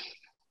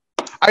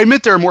 I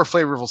admit there are more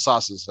flavorful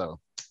sauces, though.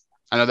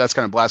 I know that's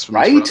kind of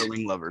blasphemous for other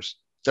wing lovers.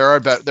 There are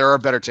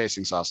better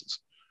tasting sauces,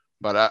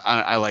 but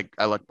I like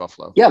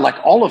buffalo. Yeah,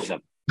 like all of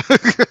them.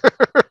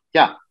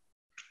 Yeah.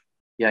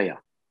 All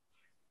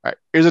right.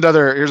 Here's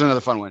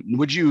another fun one.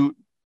 Would you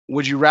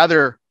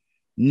rather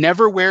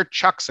never wear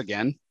Chucks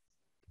again,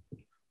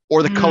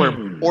 or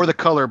the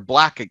color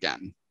black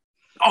again?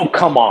 Oh,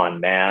 come on,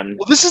 man.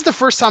 Well, this is the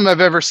first time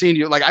I've ever seen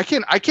you. Like, I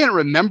can't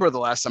remember the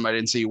last time I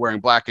didn't see you wearing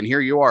black, and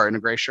here you are in a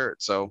gray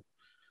shirt. So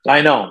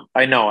I know.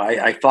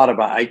 I thought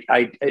about I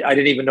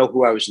didn't even know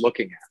who I was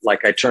looking at.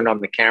 Like, I turned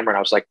on the camera and I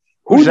was like,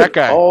 who's that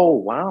guy? Oh,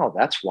 wow,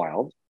 that's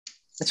wild.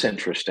 That's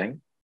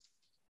interesting.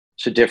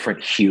 It's a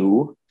different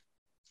hue.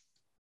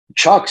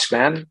 Chucks,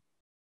 man.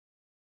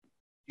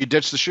 You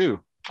ditched the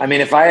shoe. I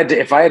mean, if I had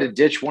to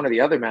ditch one or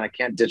the other, man, I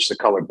can't ditch the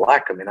color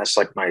black. I mean, that's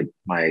like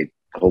my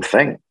whole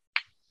thing.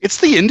 It's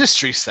the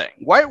industry's thing.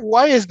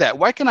 Why is that?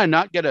 Why can I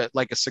not get a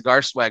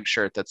cigar swag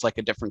shirt that's like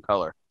a different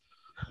color?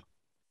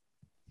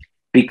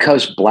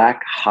 Because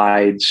black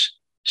hides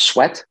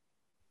sweat.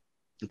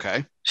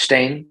 Okay.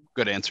 Stain.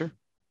 Good answer.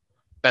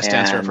 Best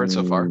answer I've heard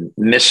so far.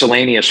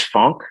 Miscellaneous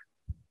funk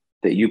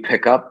that you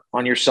pick up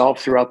on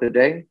yourself throughout the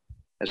day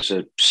as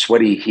a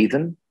sweaty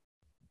heathen.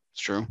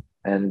 It's true.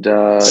 And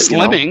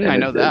slimming, I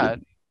know that.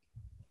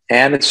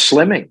 And it's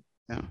slimming.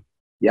 Yeah.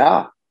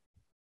 Yeah.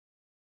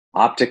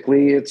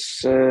 Optically,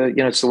 it's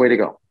it's the way to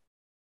go.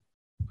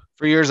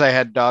 For years, I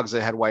had dogs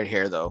that had white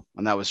hair, though,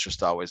 and that was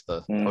just always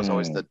that was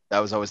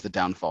always the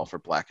downfall for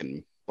black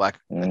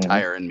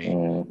attire in me.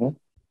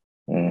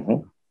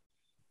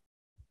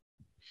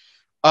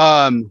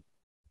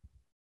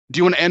 Do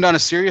you want to end on a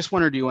serious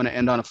one, or do you want to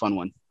end on a fun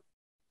one?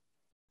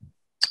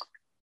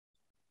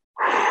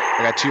 I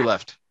got 2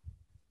 left.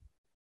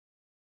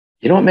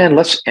 You know what, man?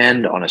 Let's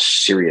end on a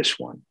serious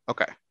one.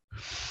 Okay.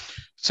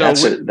 So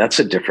that's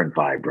a different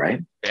vibe,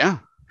 right? Yeah.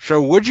 So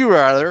would you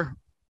rather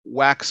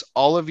wax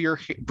all of your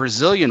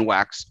Brazilian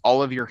wax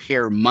all of your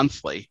hair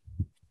monthly,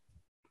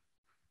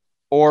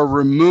 or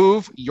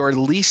remove your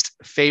least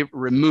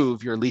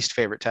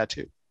favorite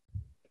tattoo?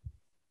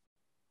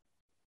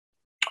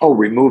 Oh,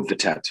 remove the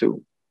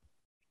tattoo.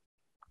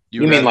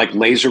 You mean like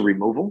laser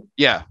removal?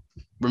 Yeah.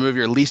 Remove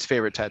your least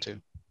favorite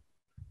tattoo.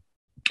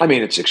 I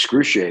mean, it's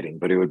excruciating,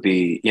 but it would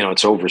be,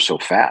 it's over so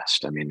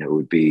fast. I mean,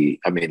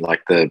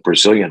 like the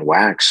Brazilian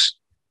wax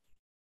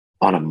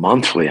on a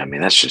monthly. I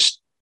mean, that's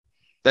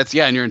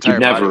in your entire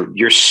body.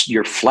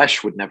 Your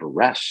flesh would never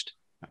rest.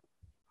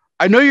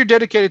 I know you're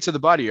dedicated to the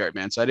body art,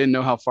 man. So I didn't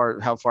know how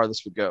far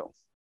this would go.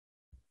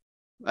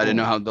 I didn't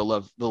know how the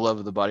love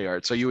of the body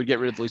art. So you would get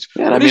rid of the least.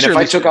 Yeah, I mean, if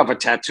I took off a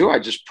tattoo, I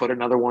just put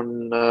another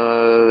one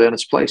in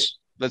its place.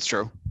 That's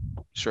true.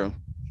 It's true.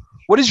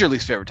 What is your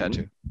least favorite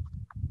tattoo?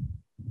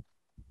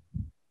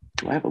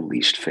 Do I have a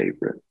least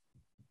favorite?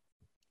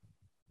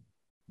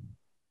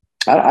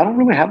 I don't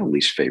really have a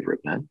least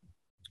favorite, man.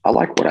 I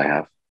like what I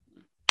have.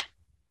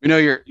 You know,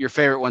 your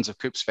favorite one's of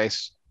Coop's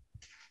face.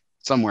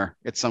 Somewhere.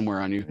 It's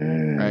somewhere on you,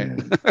 right?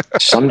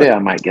 Someday I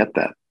might get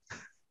that.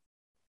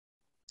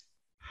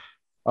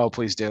 Oh,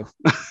 please do.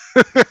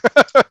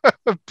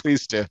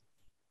 Please do.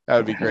 That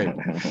would be great.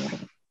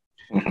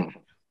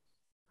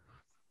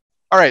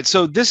 All right.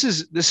 So this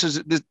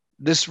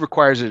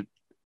requires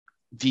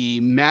the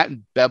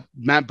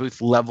Matt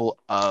Booth level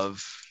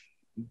of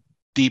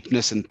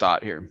deepness and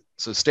thought here.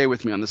 So stay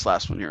with me on this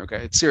last one here.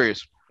 Okay. It's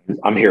serious.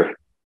 I'm here.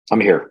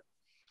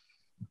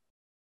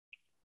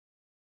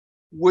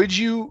 Would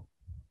you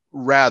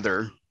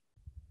rather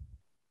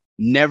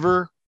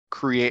never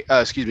create,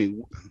 excuse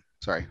me.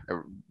 Sorry,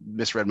 I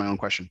misread my own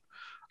question.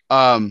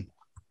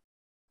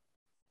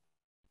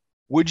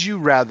 Would you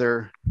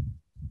rather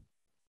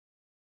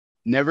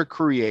never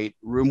create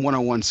Room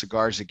 101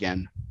 cigars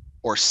again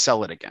or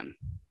sell it again?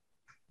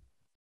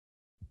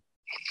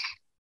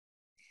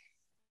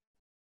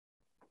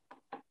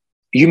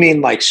 You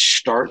mean like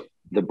start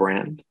the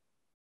brand?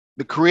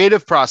 The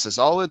creative process,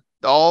 all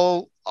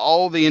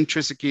the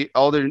intricate,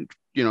 all the,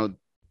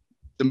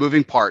 the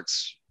moving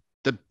parts,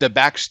 the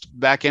back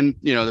end,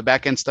 the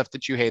back end stuff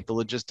that you hate, the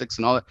logistics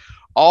and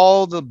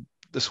all the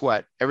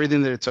sweat,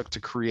 everything that it took to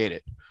create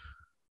it.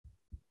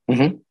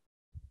 Mm-hmm.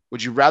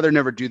 Would you rather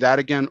never do that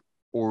again,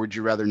 or would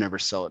you rather never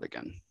sell it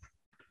again?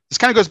 This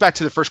kind of goes back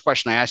to the first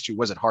question I asked you.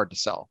 Was it hard to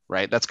sell?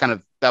 Right. That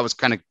was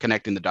kind of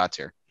connecting the dots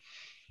here.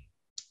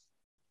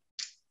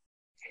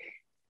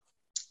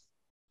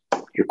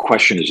 Your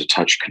question is a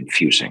touch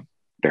confusing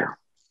there,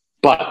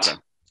 but okay.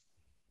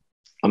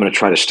 I'm going to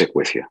try to stick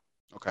with you.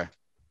 Okay.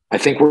 I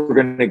think we're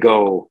going to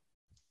go.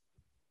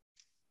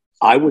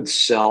 I would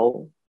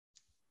sell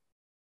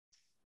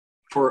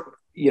for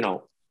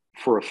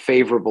a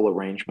favorable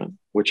arrangement,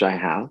 which I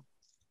have.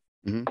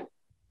 Mm-hmm.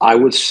 I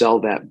would sell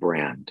that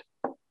brand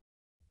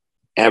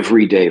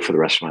every day for the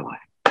rest of my life.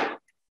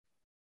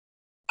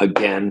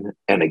 again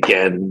and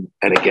again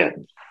and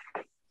again.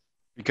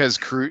 Because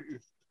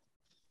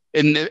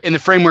in the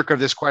framework of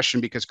this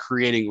question, because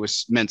creating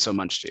was meant so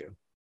much to you.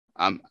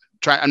 I'm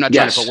not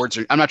trying to put words.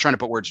 I'm not trying to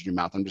put words in your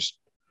mouth. I'm just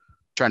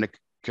trying to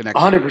connect.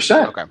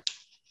 100%. Okay.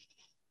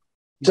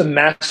 It's a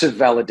massive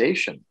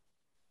validation.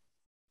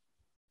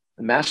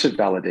 A massive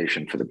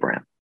validation for the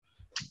brand.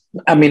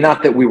 I mean,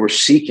 not that we were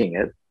seeking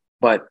it,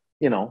 but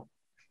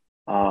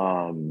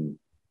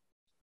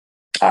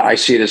I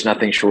see it as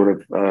nothing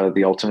short of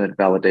the ultimate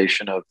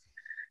validation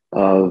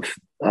of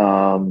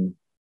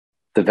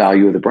the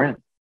value of the brand.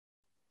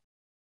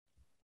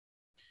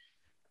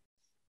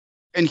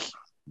 And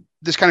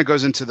this kind of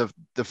goes into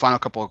the final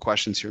couple of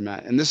questions here,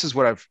 Matt. And this is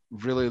what I've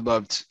really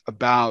loved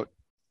about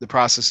the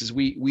process is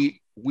we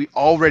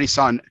already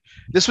saw,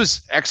 this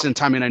was excellent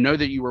timing. I know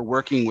that you were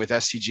working with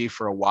STG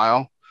for a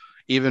while,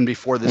 even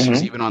before this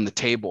was even on the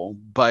table,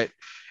 but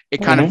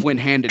it kind of went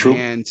hand in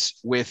hand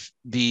with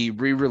the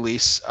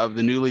re-release of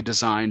the newly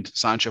designed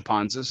Sancho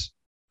Panzas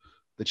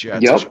that you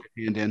had such a good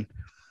hand in,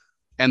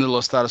 and the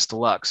Los Tados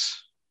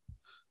Deluxe.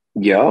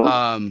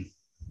 Yeah.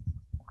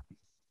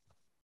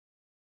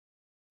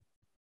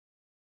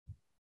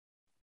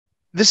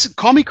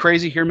 Call me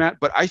crazy here, Matt,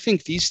 but I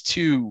think these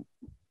two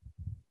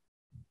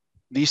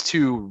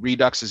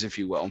reduxes, if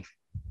you will,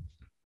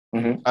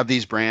 of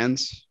these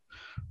brands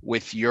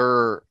with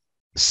your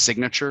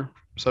signature,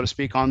 so to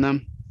speak, on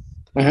them,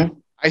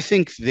 I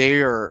think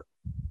they are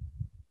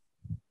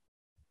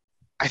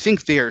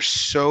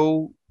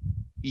so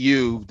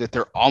you that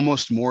they're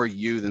almost more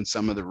you than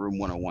some of the Room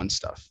 101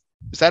 stuff.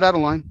 Is that out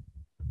of line?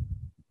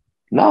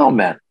 No,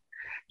 man.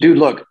 Dude,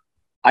 look,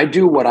 I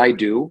do what I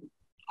do.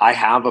 I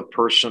have a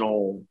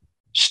personal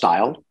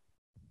style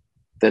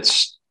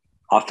that's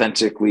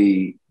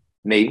authentically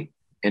me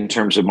in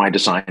terms of my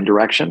design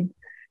direction.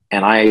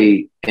 And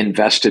I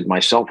invested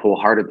myself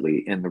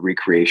wholeheartedly in the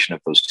recreation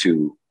of those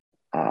two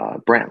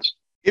brands.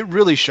 It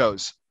really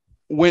shows.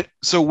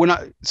 So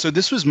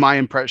this was my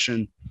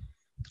impression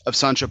of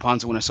Sancho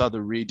Panza when I saw the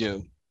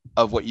redo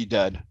of what you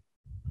did.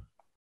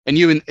 And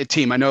you and a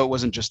team, I know it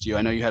wasn't just you.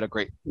 I know you had a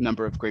great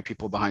number of great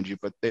people behind you,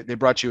 but they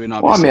brought you in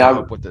obviously to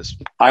help with this.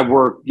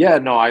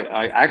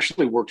 I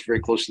actually worked very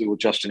closely with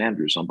Justin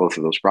Andrews on both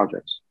of those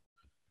projects.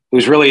 It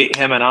was really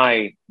him and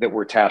I that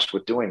were tasked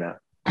with doing that.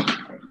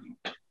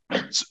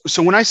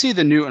 So when I see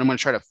the new, and I'm going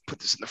to try to put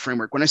this in the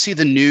framework, when I see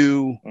the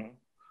new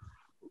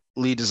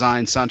Lee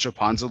designed Sancho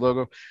Panza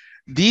logo,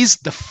 the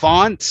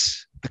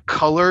fonts, the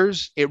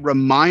colors, it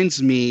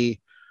reminds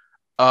me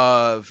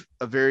of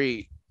a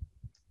very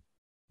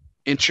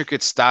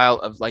intricate style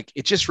of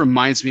it just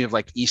reminds me of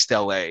East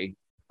LA,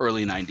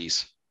 early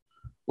 90s,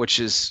 which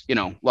is,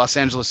 Los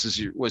Angeles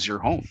was your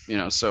home,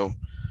 so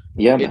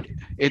yeah, man.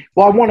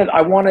 I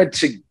wanted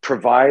to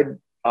provide,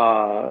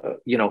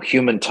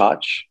 human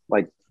touch,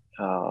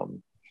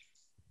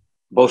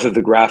 both of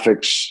the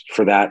graphics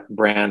for that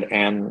brand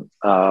and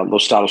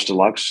Los Tados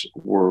Deluxe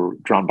were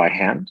drawn by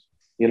hand,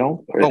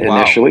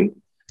 initially. Wow.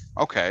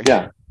 Okay.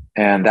 Yeah.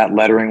 And that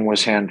lettering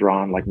was hand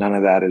drawn. None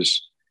of that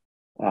is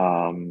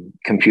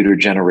computer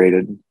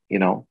generated,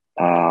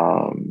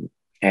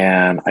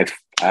 and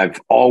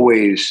I've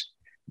always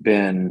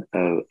been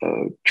a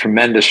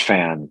tremendous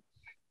fan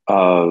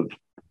of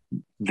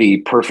the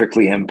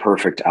perfectly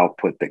imperfect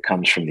output that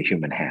comes from the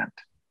human hand,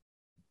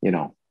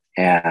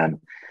 and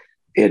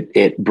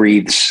it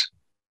breathes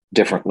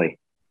differently.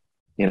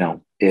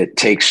 It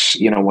takes,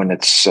 when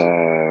it's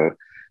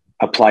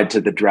applied to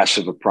the dress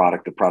of a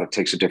product, the product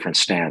takes a different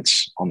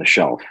stance on the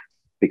shelf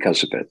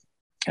because of it.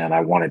 And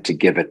I wanted to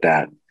give it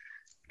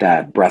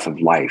that breath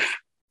of life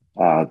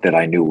that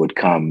I knew would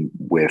come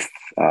with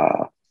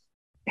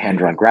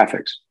hand-drawn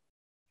graphics.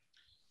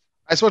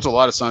 I smoked a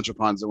lot of Sancho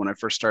Panza when I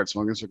first started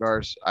smoking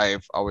cigars.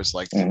 I've always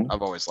liked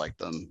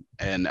them,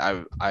 and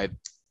I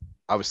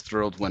was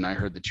thrilled when I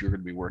heard that you were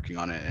going to be working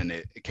on it, and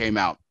it came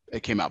out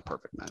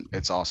perfect, man.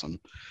 It's awesome.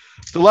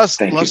 The Los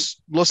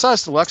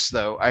Tados Deluxe,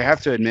 though, I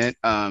have to admit,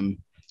 I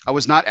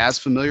was not as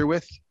familiar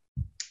with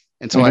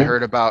until I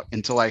heard about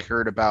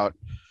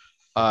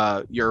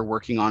you're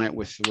working on it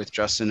with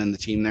Justin and the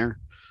team there.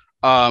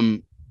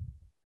 But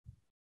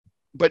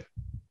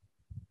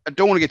I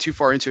don't want to get too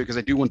far into it because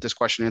I do want this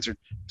question answered.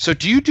 So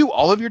do you do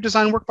all of your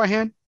design work by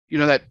hand?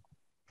 That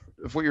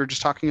of what you were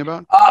just talking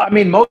about? I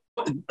mean, most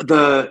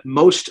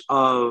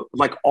of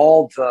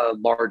all the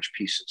large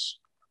pieces,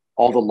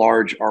 all the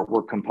large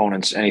artwork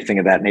components, anything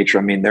of that nature.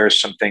 I mean,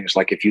 there's some things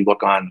if you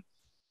look on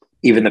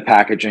even the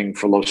packaging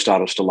for Los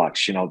Tados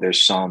Deluxe,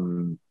 there's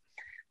some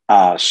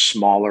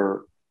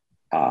smaller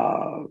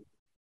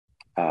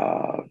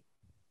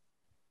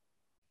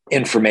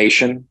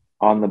information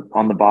on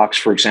the box,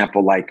 for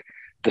example,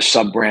 the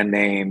sub brand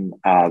name,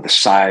 the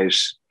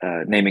size,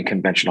 naming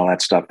convention, all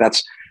that stuff.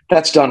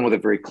 That's done with a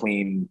very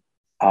clean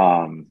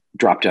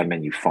drop down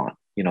menu font.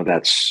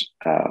 That's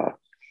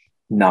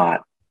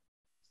not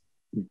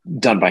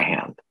done by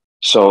hand.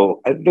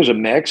 So there's a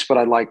mix, but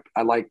I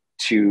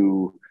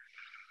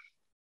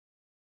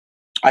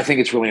think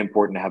it's really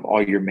important to have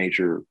all your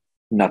major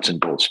nuts and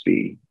bolts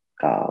be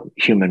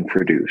human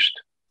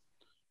produced.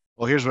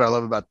 Well, here's what I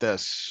love about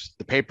this: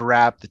 the paper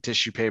wrap, the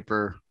tissue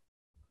paper.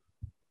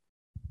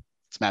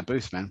 It's Matt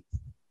Booth, man.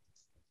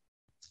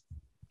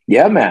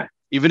 Yeah, man.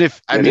 Even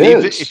if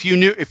even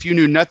if you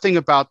knew nothing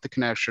about the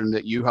connection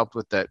that you helped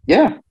with that.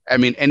 Yeah. I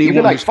mean, You'd be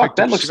anyone like, who's fuck,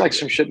 that looks like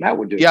some shit Matt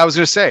would do. Yeah, I was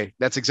gonna say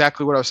that's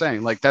exactly what I was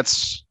saying. Like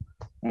that's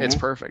it's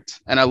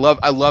perfect. And I love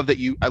that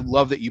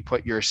you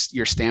put your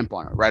stamp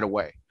on it right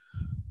away.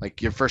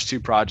 Like your first two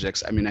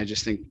projects. I mean, I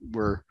just think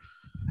we're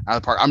out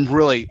of the park. I'm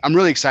really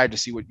excited to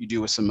see what you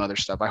do with some other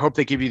stuff. I hope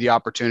they give you the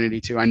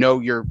opportunity to. I know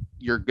you're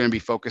going to be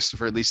focused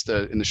for at least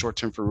in the short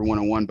term for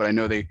 101, but I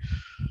know they've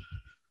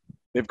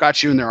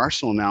got you in their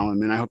arsenal now. I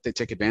mean, I hope they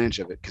take advantage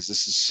of it because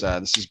this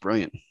is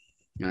brilliant.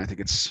 And I think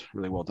it's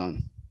really well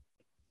done.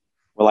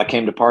 Well, I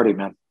came to party,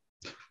 man.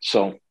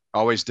 So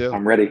always do.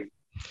 I'm ready.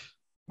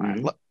 All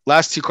right.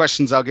 Last two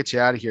questions. I'll get you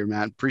out of here,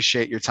 man.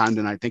 Appreciate your time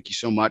tonight. Thank you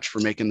so much for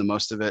making the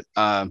most of it.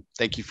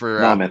 Thank you for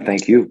man,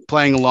 thank you.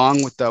 Playing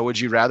along with Would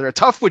You Rather, a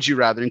tough Would You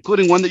Rather,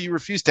 including one that you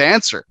refused to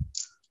answer.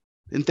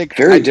 Didn't think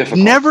very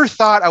difficult. Never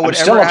thought I would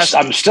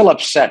I'm still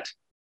upset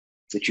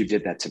that you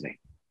did that to me.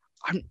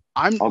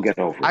 I'll get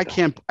over it.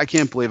 I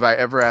can't believe I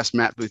ever asked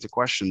Matt Booth a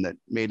question that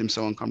made him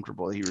so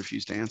uncomfortable that he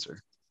refused to answer.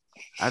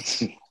 That's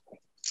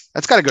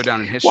got to go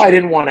down in history. Well, I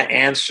didn't want to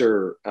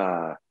answer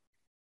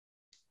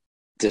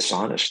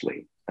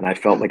dishonestly. And I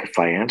felt like if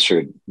I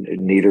answered,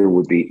 neither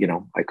would be,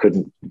 I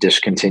couldn't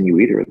discontinue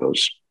either of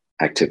those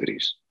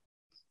activities.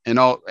 And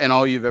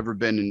all you've ever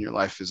been in your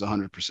life is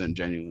 100%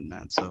 genuine,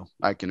 man. So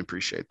I can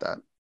appreciate that.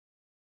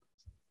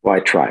 Well,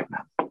 I tried,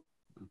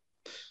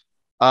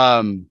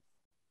 man.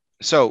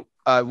 So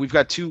we've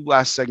got two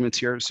last segments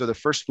here. So the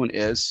first one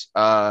is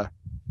our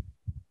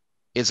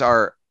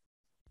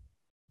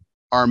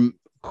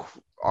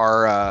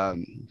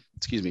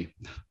excuse me,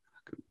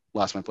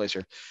 lost my place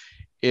here,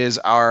 is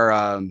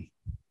our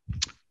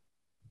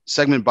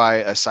segment by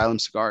Asylum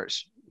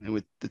Cigars.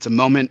 And it's a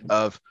moment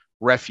of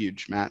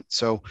refuge, Matt.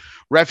 So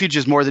refuge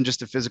is more than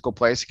just a physical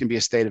place. It can be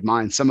a state of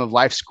mind. Some of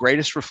life's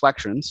greatest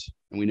reflections,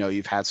 and we know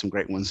you've had some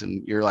great ones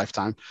in your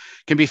lifetime,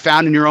 can be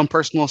found in your own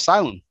personal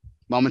asylum.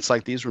 Moments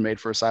like these were made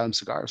for Asylum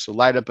Cigars. So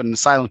light up an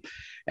asylum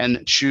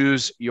and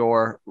choose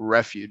your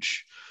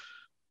refuge.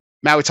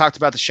 Matt, we talked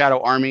about the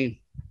Shadow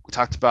Army. We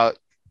talked about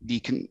the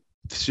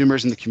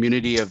consumers in the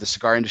community of the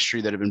cigar industry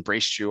that have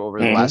embraced you over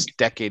the last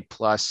decade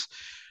plus.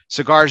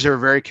 Cigars are a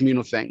very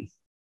communal thing.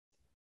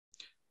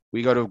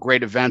 We go to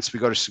great events. We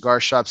go to cigar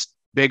shops,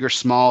 big or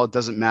small. It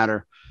doesn't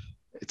matter.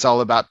 It's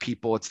all about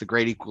people. It's the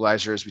great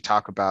equalizer, as we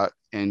talk about.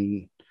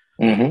 And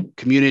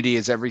community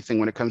is everything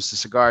when it comes to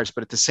cigars.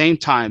 But at the same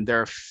time,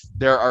 there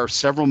are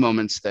several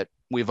moments that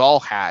we've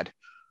all had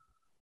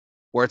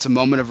where it's a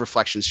moment of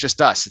reflection. It's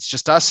just us. It's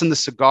just us and the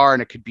cigar.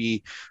 And it could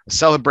be a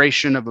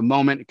celebration of a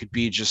moment. It could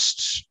be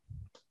just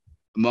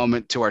a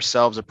moment to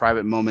ourselves, a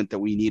private moment that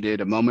we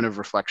needed, a moment of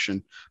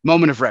reflection,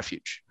 moment of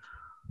refuge.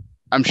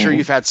 I'm sure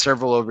you've had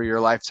several over your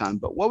lifetime,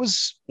 but what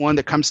was one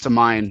that comes to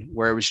mind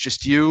where it was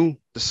just you,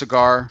 the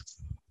cigar?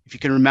 If you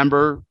can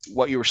remember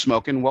what you were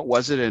smoking, what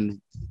was it,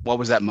 and what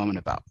was that moment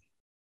about?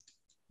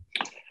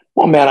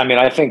 Well, man, I mean,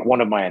 I think one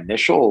of my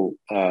initial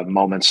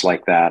moments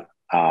like that,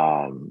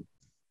 and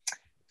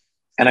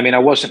I mean, I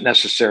wasn't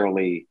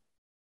necessarily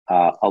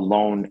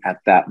alone at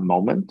that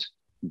moment,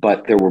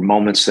 but there were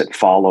moments that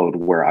followed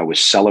where I was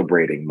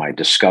celebrating my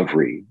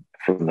discovery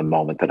from the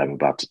moment that I'm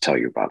about to tell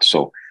you about.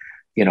 So,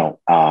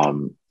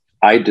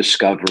 I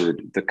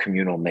discovered the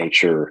communal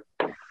nature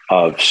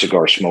of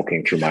cigar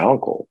smoking through my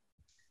uncle,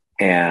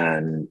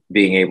 and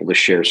being able to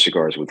share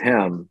cigars with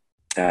him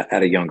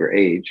at a younger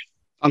age.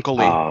 Uncle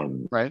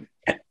Lee, right?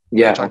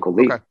 Yeah, Uncle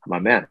Lee, my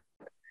man.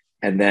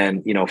 And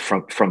then,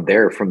 from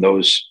there, from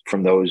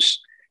those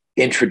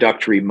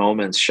introductory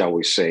moments, shall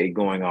we say,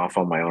 going off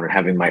on my own and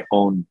having my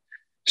own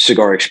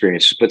cigar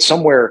experience, but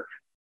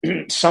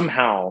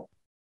somehow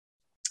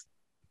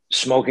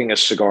smoking a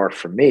cigar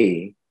for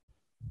me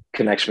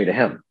connects me to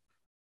him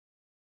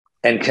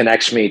and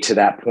connects me to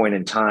that point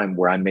in time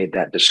where I made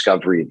that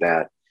discovery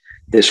that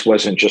this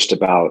wasn't just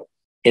about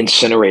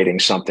incinerating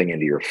something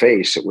into your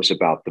face. It was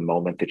about the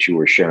moment that you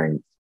were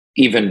sharing,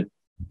 even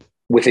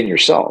within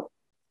yourself,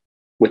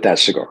 with that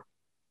cigar.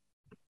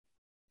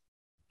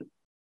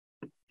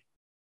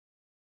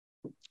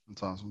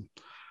 That's awesome.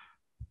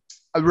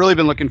 I've really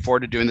been looking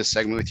forward to doing this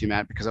segment with you,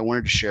 Matt, because I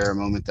wanted to share a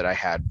moment that I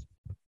had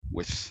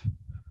with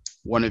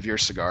one of your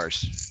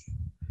cigars.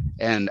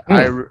 And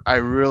I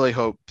really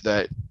hope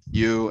that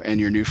you and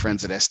your new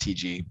friends at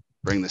STG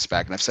bring this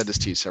back. And I've said this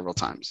to you several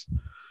times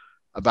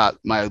about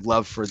my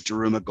love for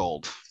Daruma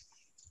Gold.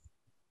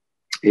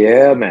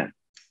 Yeah, man.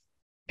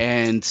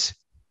 And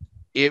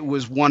it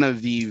was one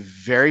of the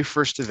very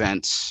first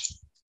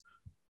events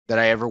that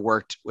I ever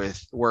worked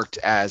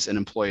as an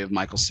employee of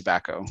Michael's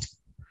Tobacco.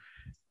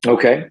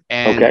 Okay.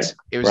 And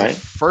it was the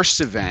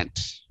first event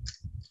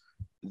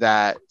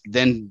that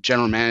then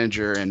general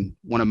manager and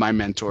one of my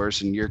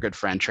mentors and your good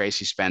friend,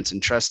 Tracy Spence,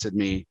 entrusted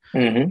me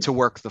to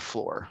work the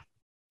floor.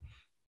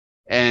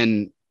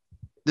 And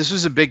this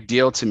was a big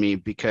deal to me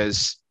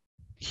because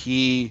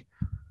he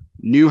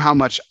knew how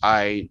much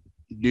I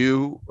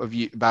knew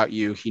about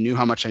you. He knew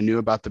how much I knew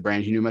about the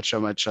brand. He knew how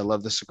much I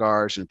love the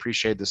cigars and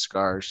appreciated the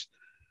cigars.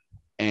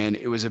 And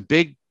it was a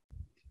big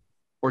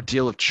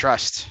ordeal of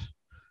trust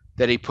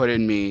that he put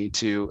in me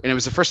and it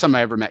was the first time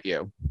I ever met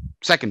you.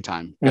 Second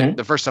time. Mm-hmm.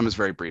 The first time was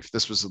very brief.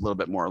 This was a little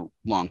bit more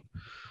long.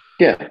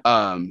 Yeah.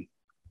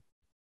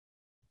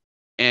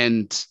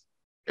 And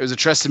it was a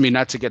trust in me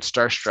not to get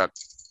starstruck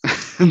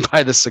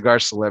by the cigar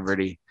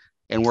celebrity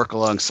and work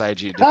alongside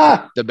you to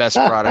put the best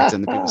product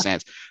in the people's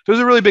hands. So it was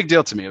a really big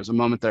deal to me. It was a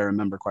moment that I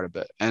remember quite a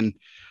bit. And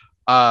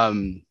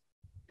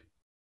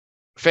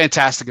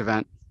fantastic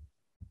event.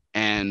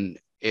 And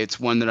it's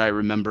one that I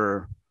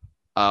remember.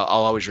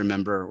 I'll always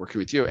remember working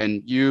with you.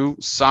 And you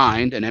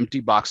signed an empty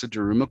box of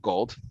Daruma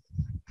Gold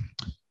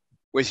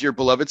with your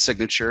beloved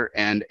signature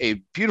and a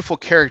beautiful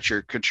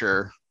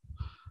caricature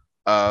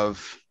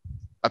of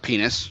a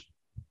penis.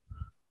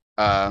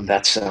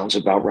 That sounds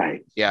about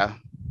right. Yeah.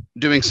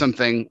 Doing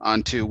something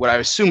onto what I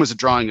assume was a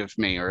drawing of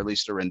me, or at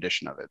least a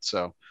rendition of it.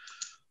 So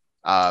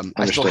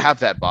I still have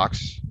that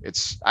box.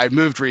 I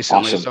moved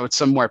recently, awesome. So it's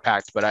somewhere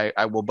packed, but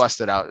I will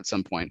bust it out at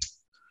some point.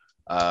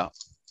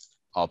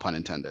 All pun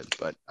intended,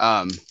 but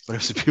it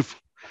was a beautiful,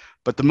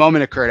 but the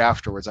moment occurred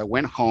afterwards. I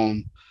went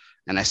home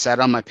and I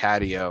sat on my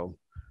patio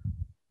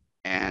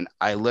and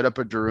I lit up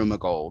a Daruma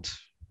Gold,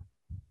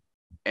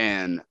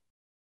 and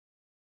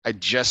I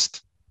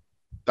just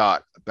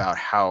thought about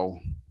how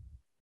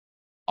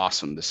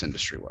awesome this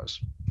industry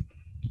was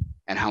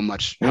and how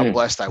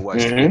blessed I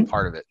was to be a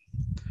part of it.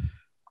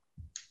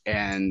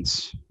 And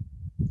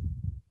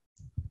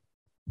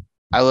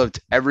I loved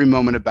every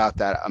moment about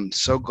that. I'm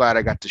so glad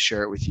I got to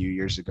share it with you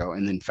years ago.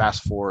 And then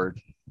fast forward,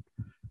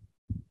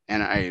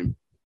 and I'm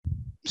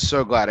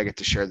so glad I get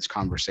to share this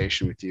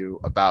conversation with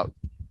you about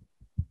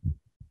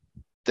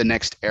the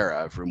next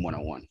era of Room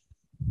 101.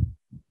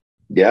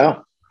 Yeah,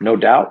 no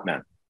doubt,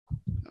 man.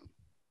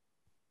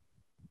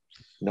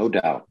 No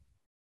doubt.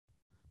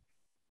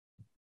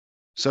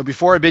 So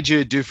before I bid you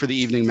adieu for the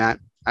evening, Matt,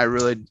 I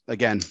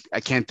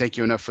can't thank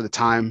you enough for the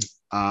time.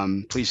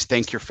 Please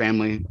thank your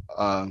family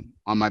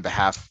on my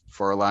behalf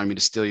for allowing me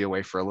to steal you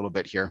away for a little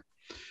bit here.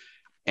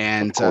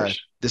 And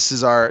this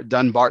is our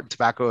Dunbar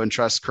Tobacco and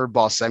Trust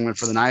curveball segment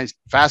for the night.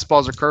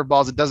 Fastballs or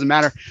curveballs, it doesn't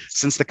matter.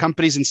 Since the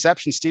company's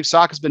inception, Steve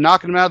Salk has been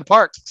knocking them out of the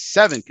park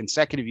 7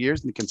 consecutive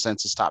years in the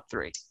consensus top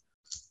 3.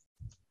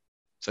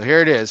 So here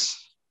it is,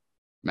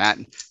 Matt.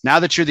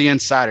 Now that you're the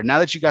insider, now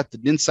that you got the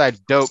inside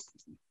dope,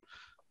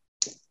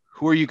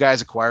 who are you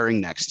guys acquiring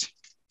next?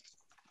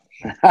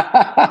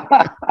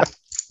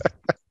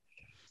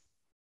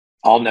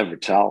 I'll never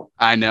tell.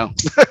 I know.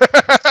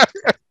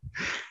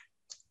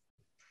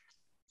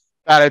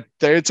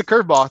 It's a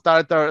curveball. I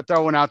thought I'd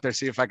throw one out there,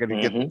 see if I could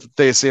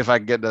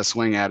get a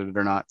swing at it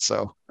or not.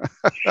 So,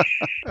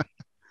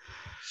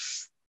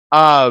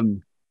 all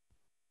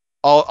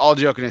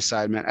joking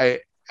aside, man,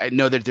 I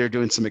know that they're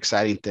doing some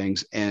exciting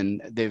things, and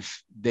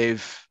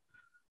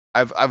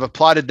I've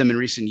applauded them in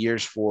recent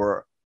years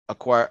for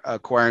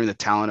acquiring the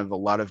talent of a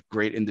lot of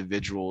great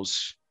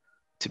individuals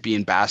to be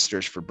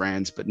ambassadors for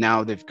brands. But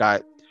now they've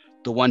got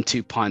the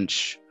 1-2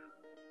 punch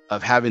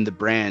of having the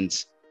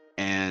brands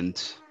and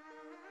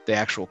the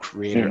actual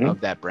creator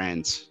of that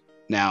brand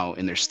now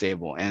in their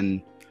stable.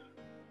 And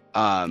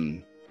I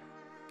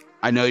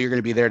know you're going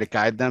to be there to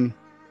guide them.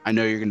 I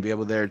know you're going to be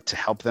able there to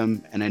help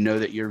them. And I know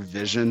that your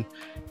vision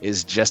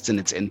is just in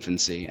its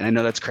infancy. And I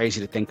know that's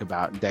crazy to think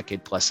about a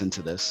decade plus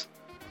into this.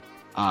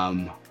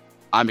 I'm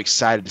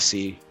excited to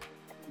see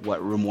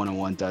what Room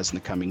 101 does in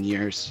the coming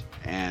years.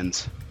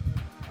 And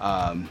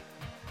I'm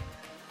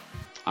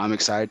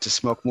excited to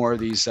smoke more of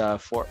these Far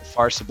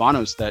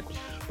Sabanos that,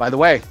 by the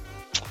way,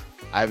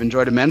 I've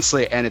enjoyed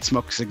immensely, and it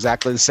smokes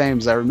exactly the same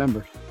as I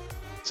remember.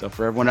 So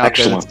for everyone out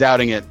there that's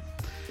doubting it,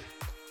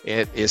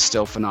 it is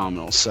still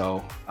phenomenal.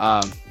 So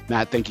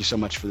Matt, thank you so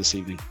much for this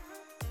evening.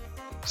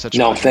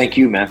 Thank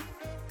you, man.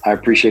 I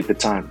appreciate the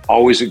time.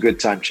 Always a good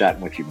time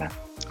chatting with you, man.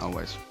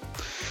 Always.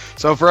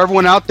 So for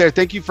everyone out there,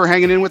 thank you for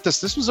hanging in with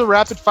us. This was a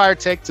rapid fire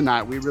take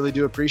tonight. We really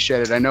do appreciate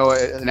it. I know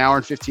an hour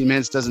and 15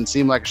 minutes doesn't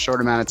seem like a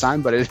short amount of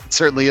time, but it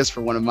certainly is for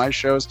one of my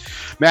shows.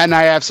 Matt and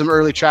I have some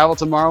early travel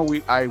tomorrow.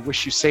 I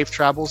wish you safe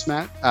travels,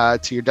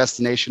 Matt, to your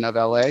destination of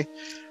LA.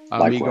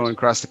 Me going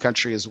across the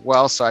country as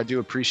well. So I do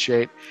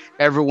appreciate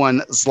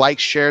everyone's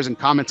likes, shares, and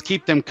comments.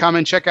 Keep them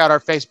coming. Check out our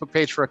Facebook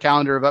page for a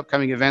calendar of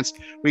upcoming events.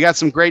 We got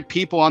some great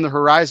people on the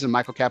horizon.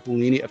 Michael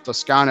Capolini of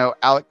Toscano,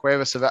 Alec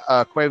Cuevas of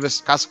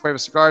Casa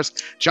Cuevas Cigars,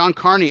 John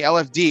Carney,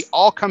 LFD,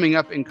 all coming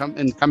up in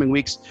coming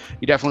weeks.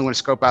 You definitely want to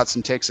scope out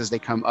some takes as they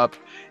come up.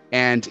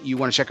 And you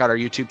want to check out our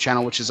YouTube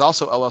channel, which is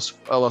also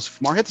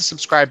LSFMR. Hit the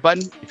subscribe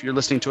button. If you're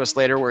listening to us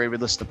later where you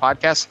would listen to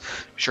podcasts,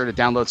 be sure to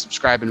download,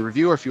 subscribe, and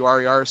review. Or if you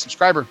already are a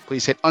subscriber,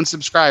 please hit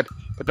unsubscribe.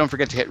 But don't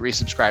forget to hit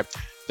resubscribe.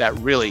 That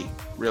really,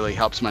 really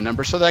helps my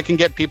number so that I can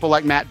get people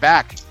like Matt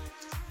back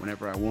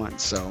whenever I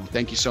want. So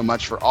thank you so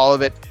much for all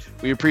of it.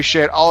 We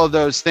appreciate all of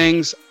those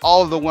things,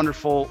 all of the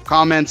wonderful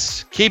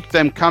comments. Keep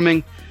them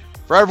coming.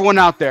 For everyone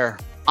out there,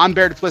 I'm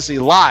Bear Duplessis,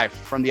 live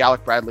from the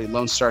Alec Bradley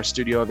Lone Star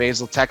Studio of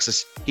Azle,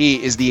 Texas. He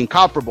is the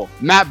incomparable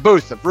Matt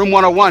Booth of Room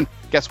 101.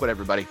 Guess what,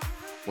 everybody?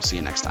 We'll see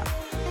you next time.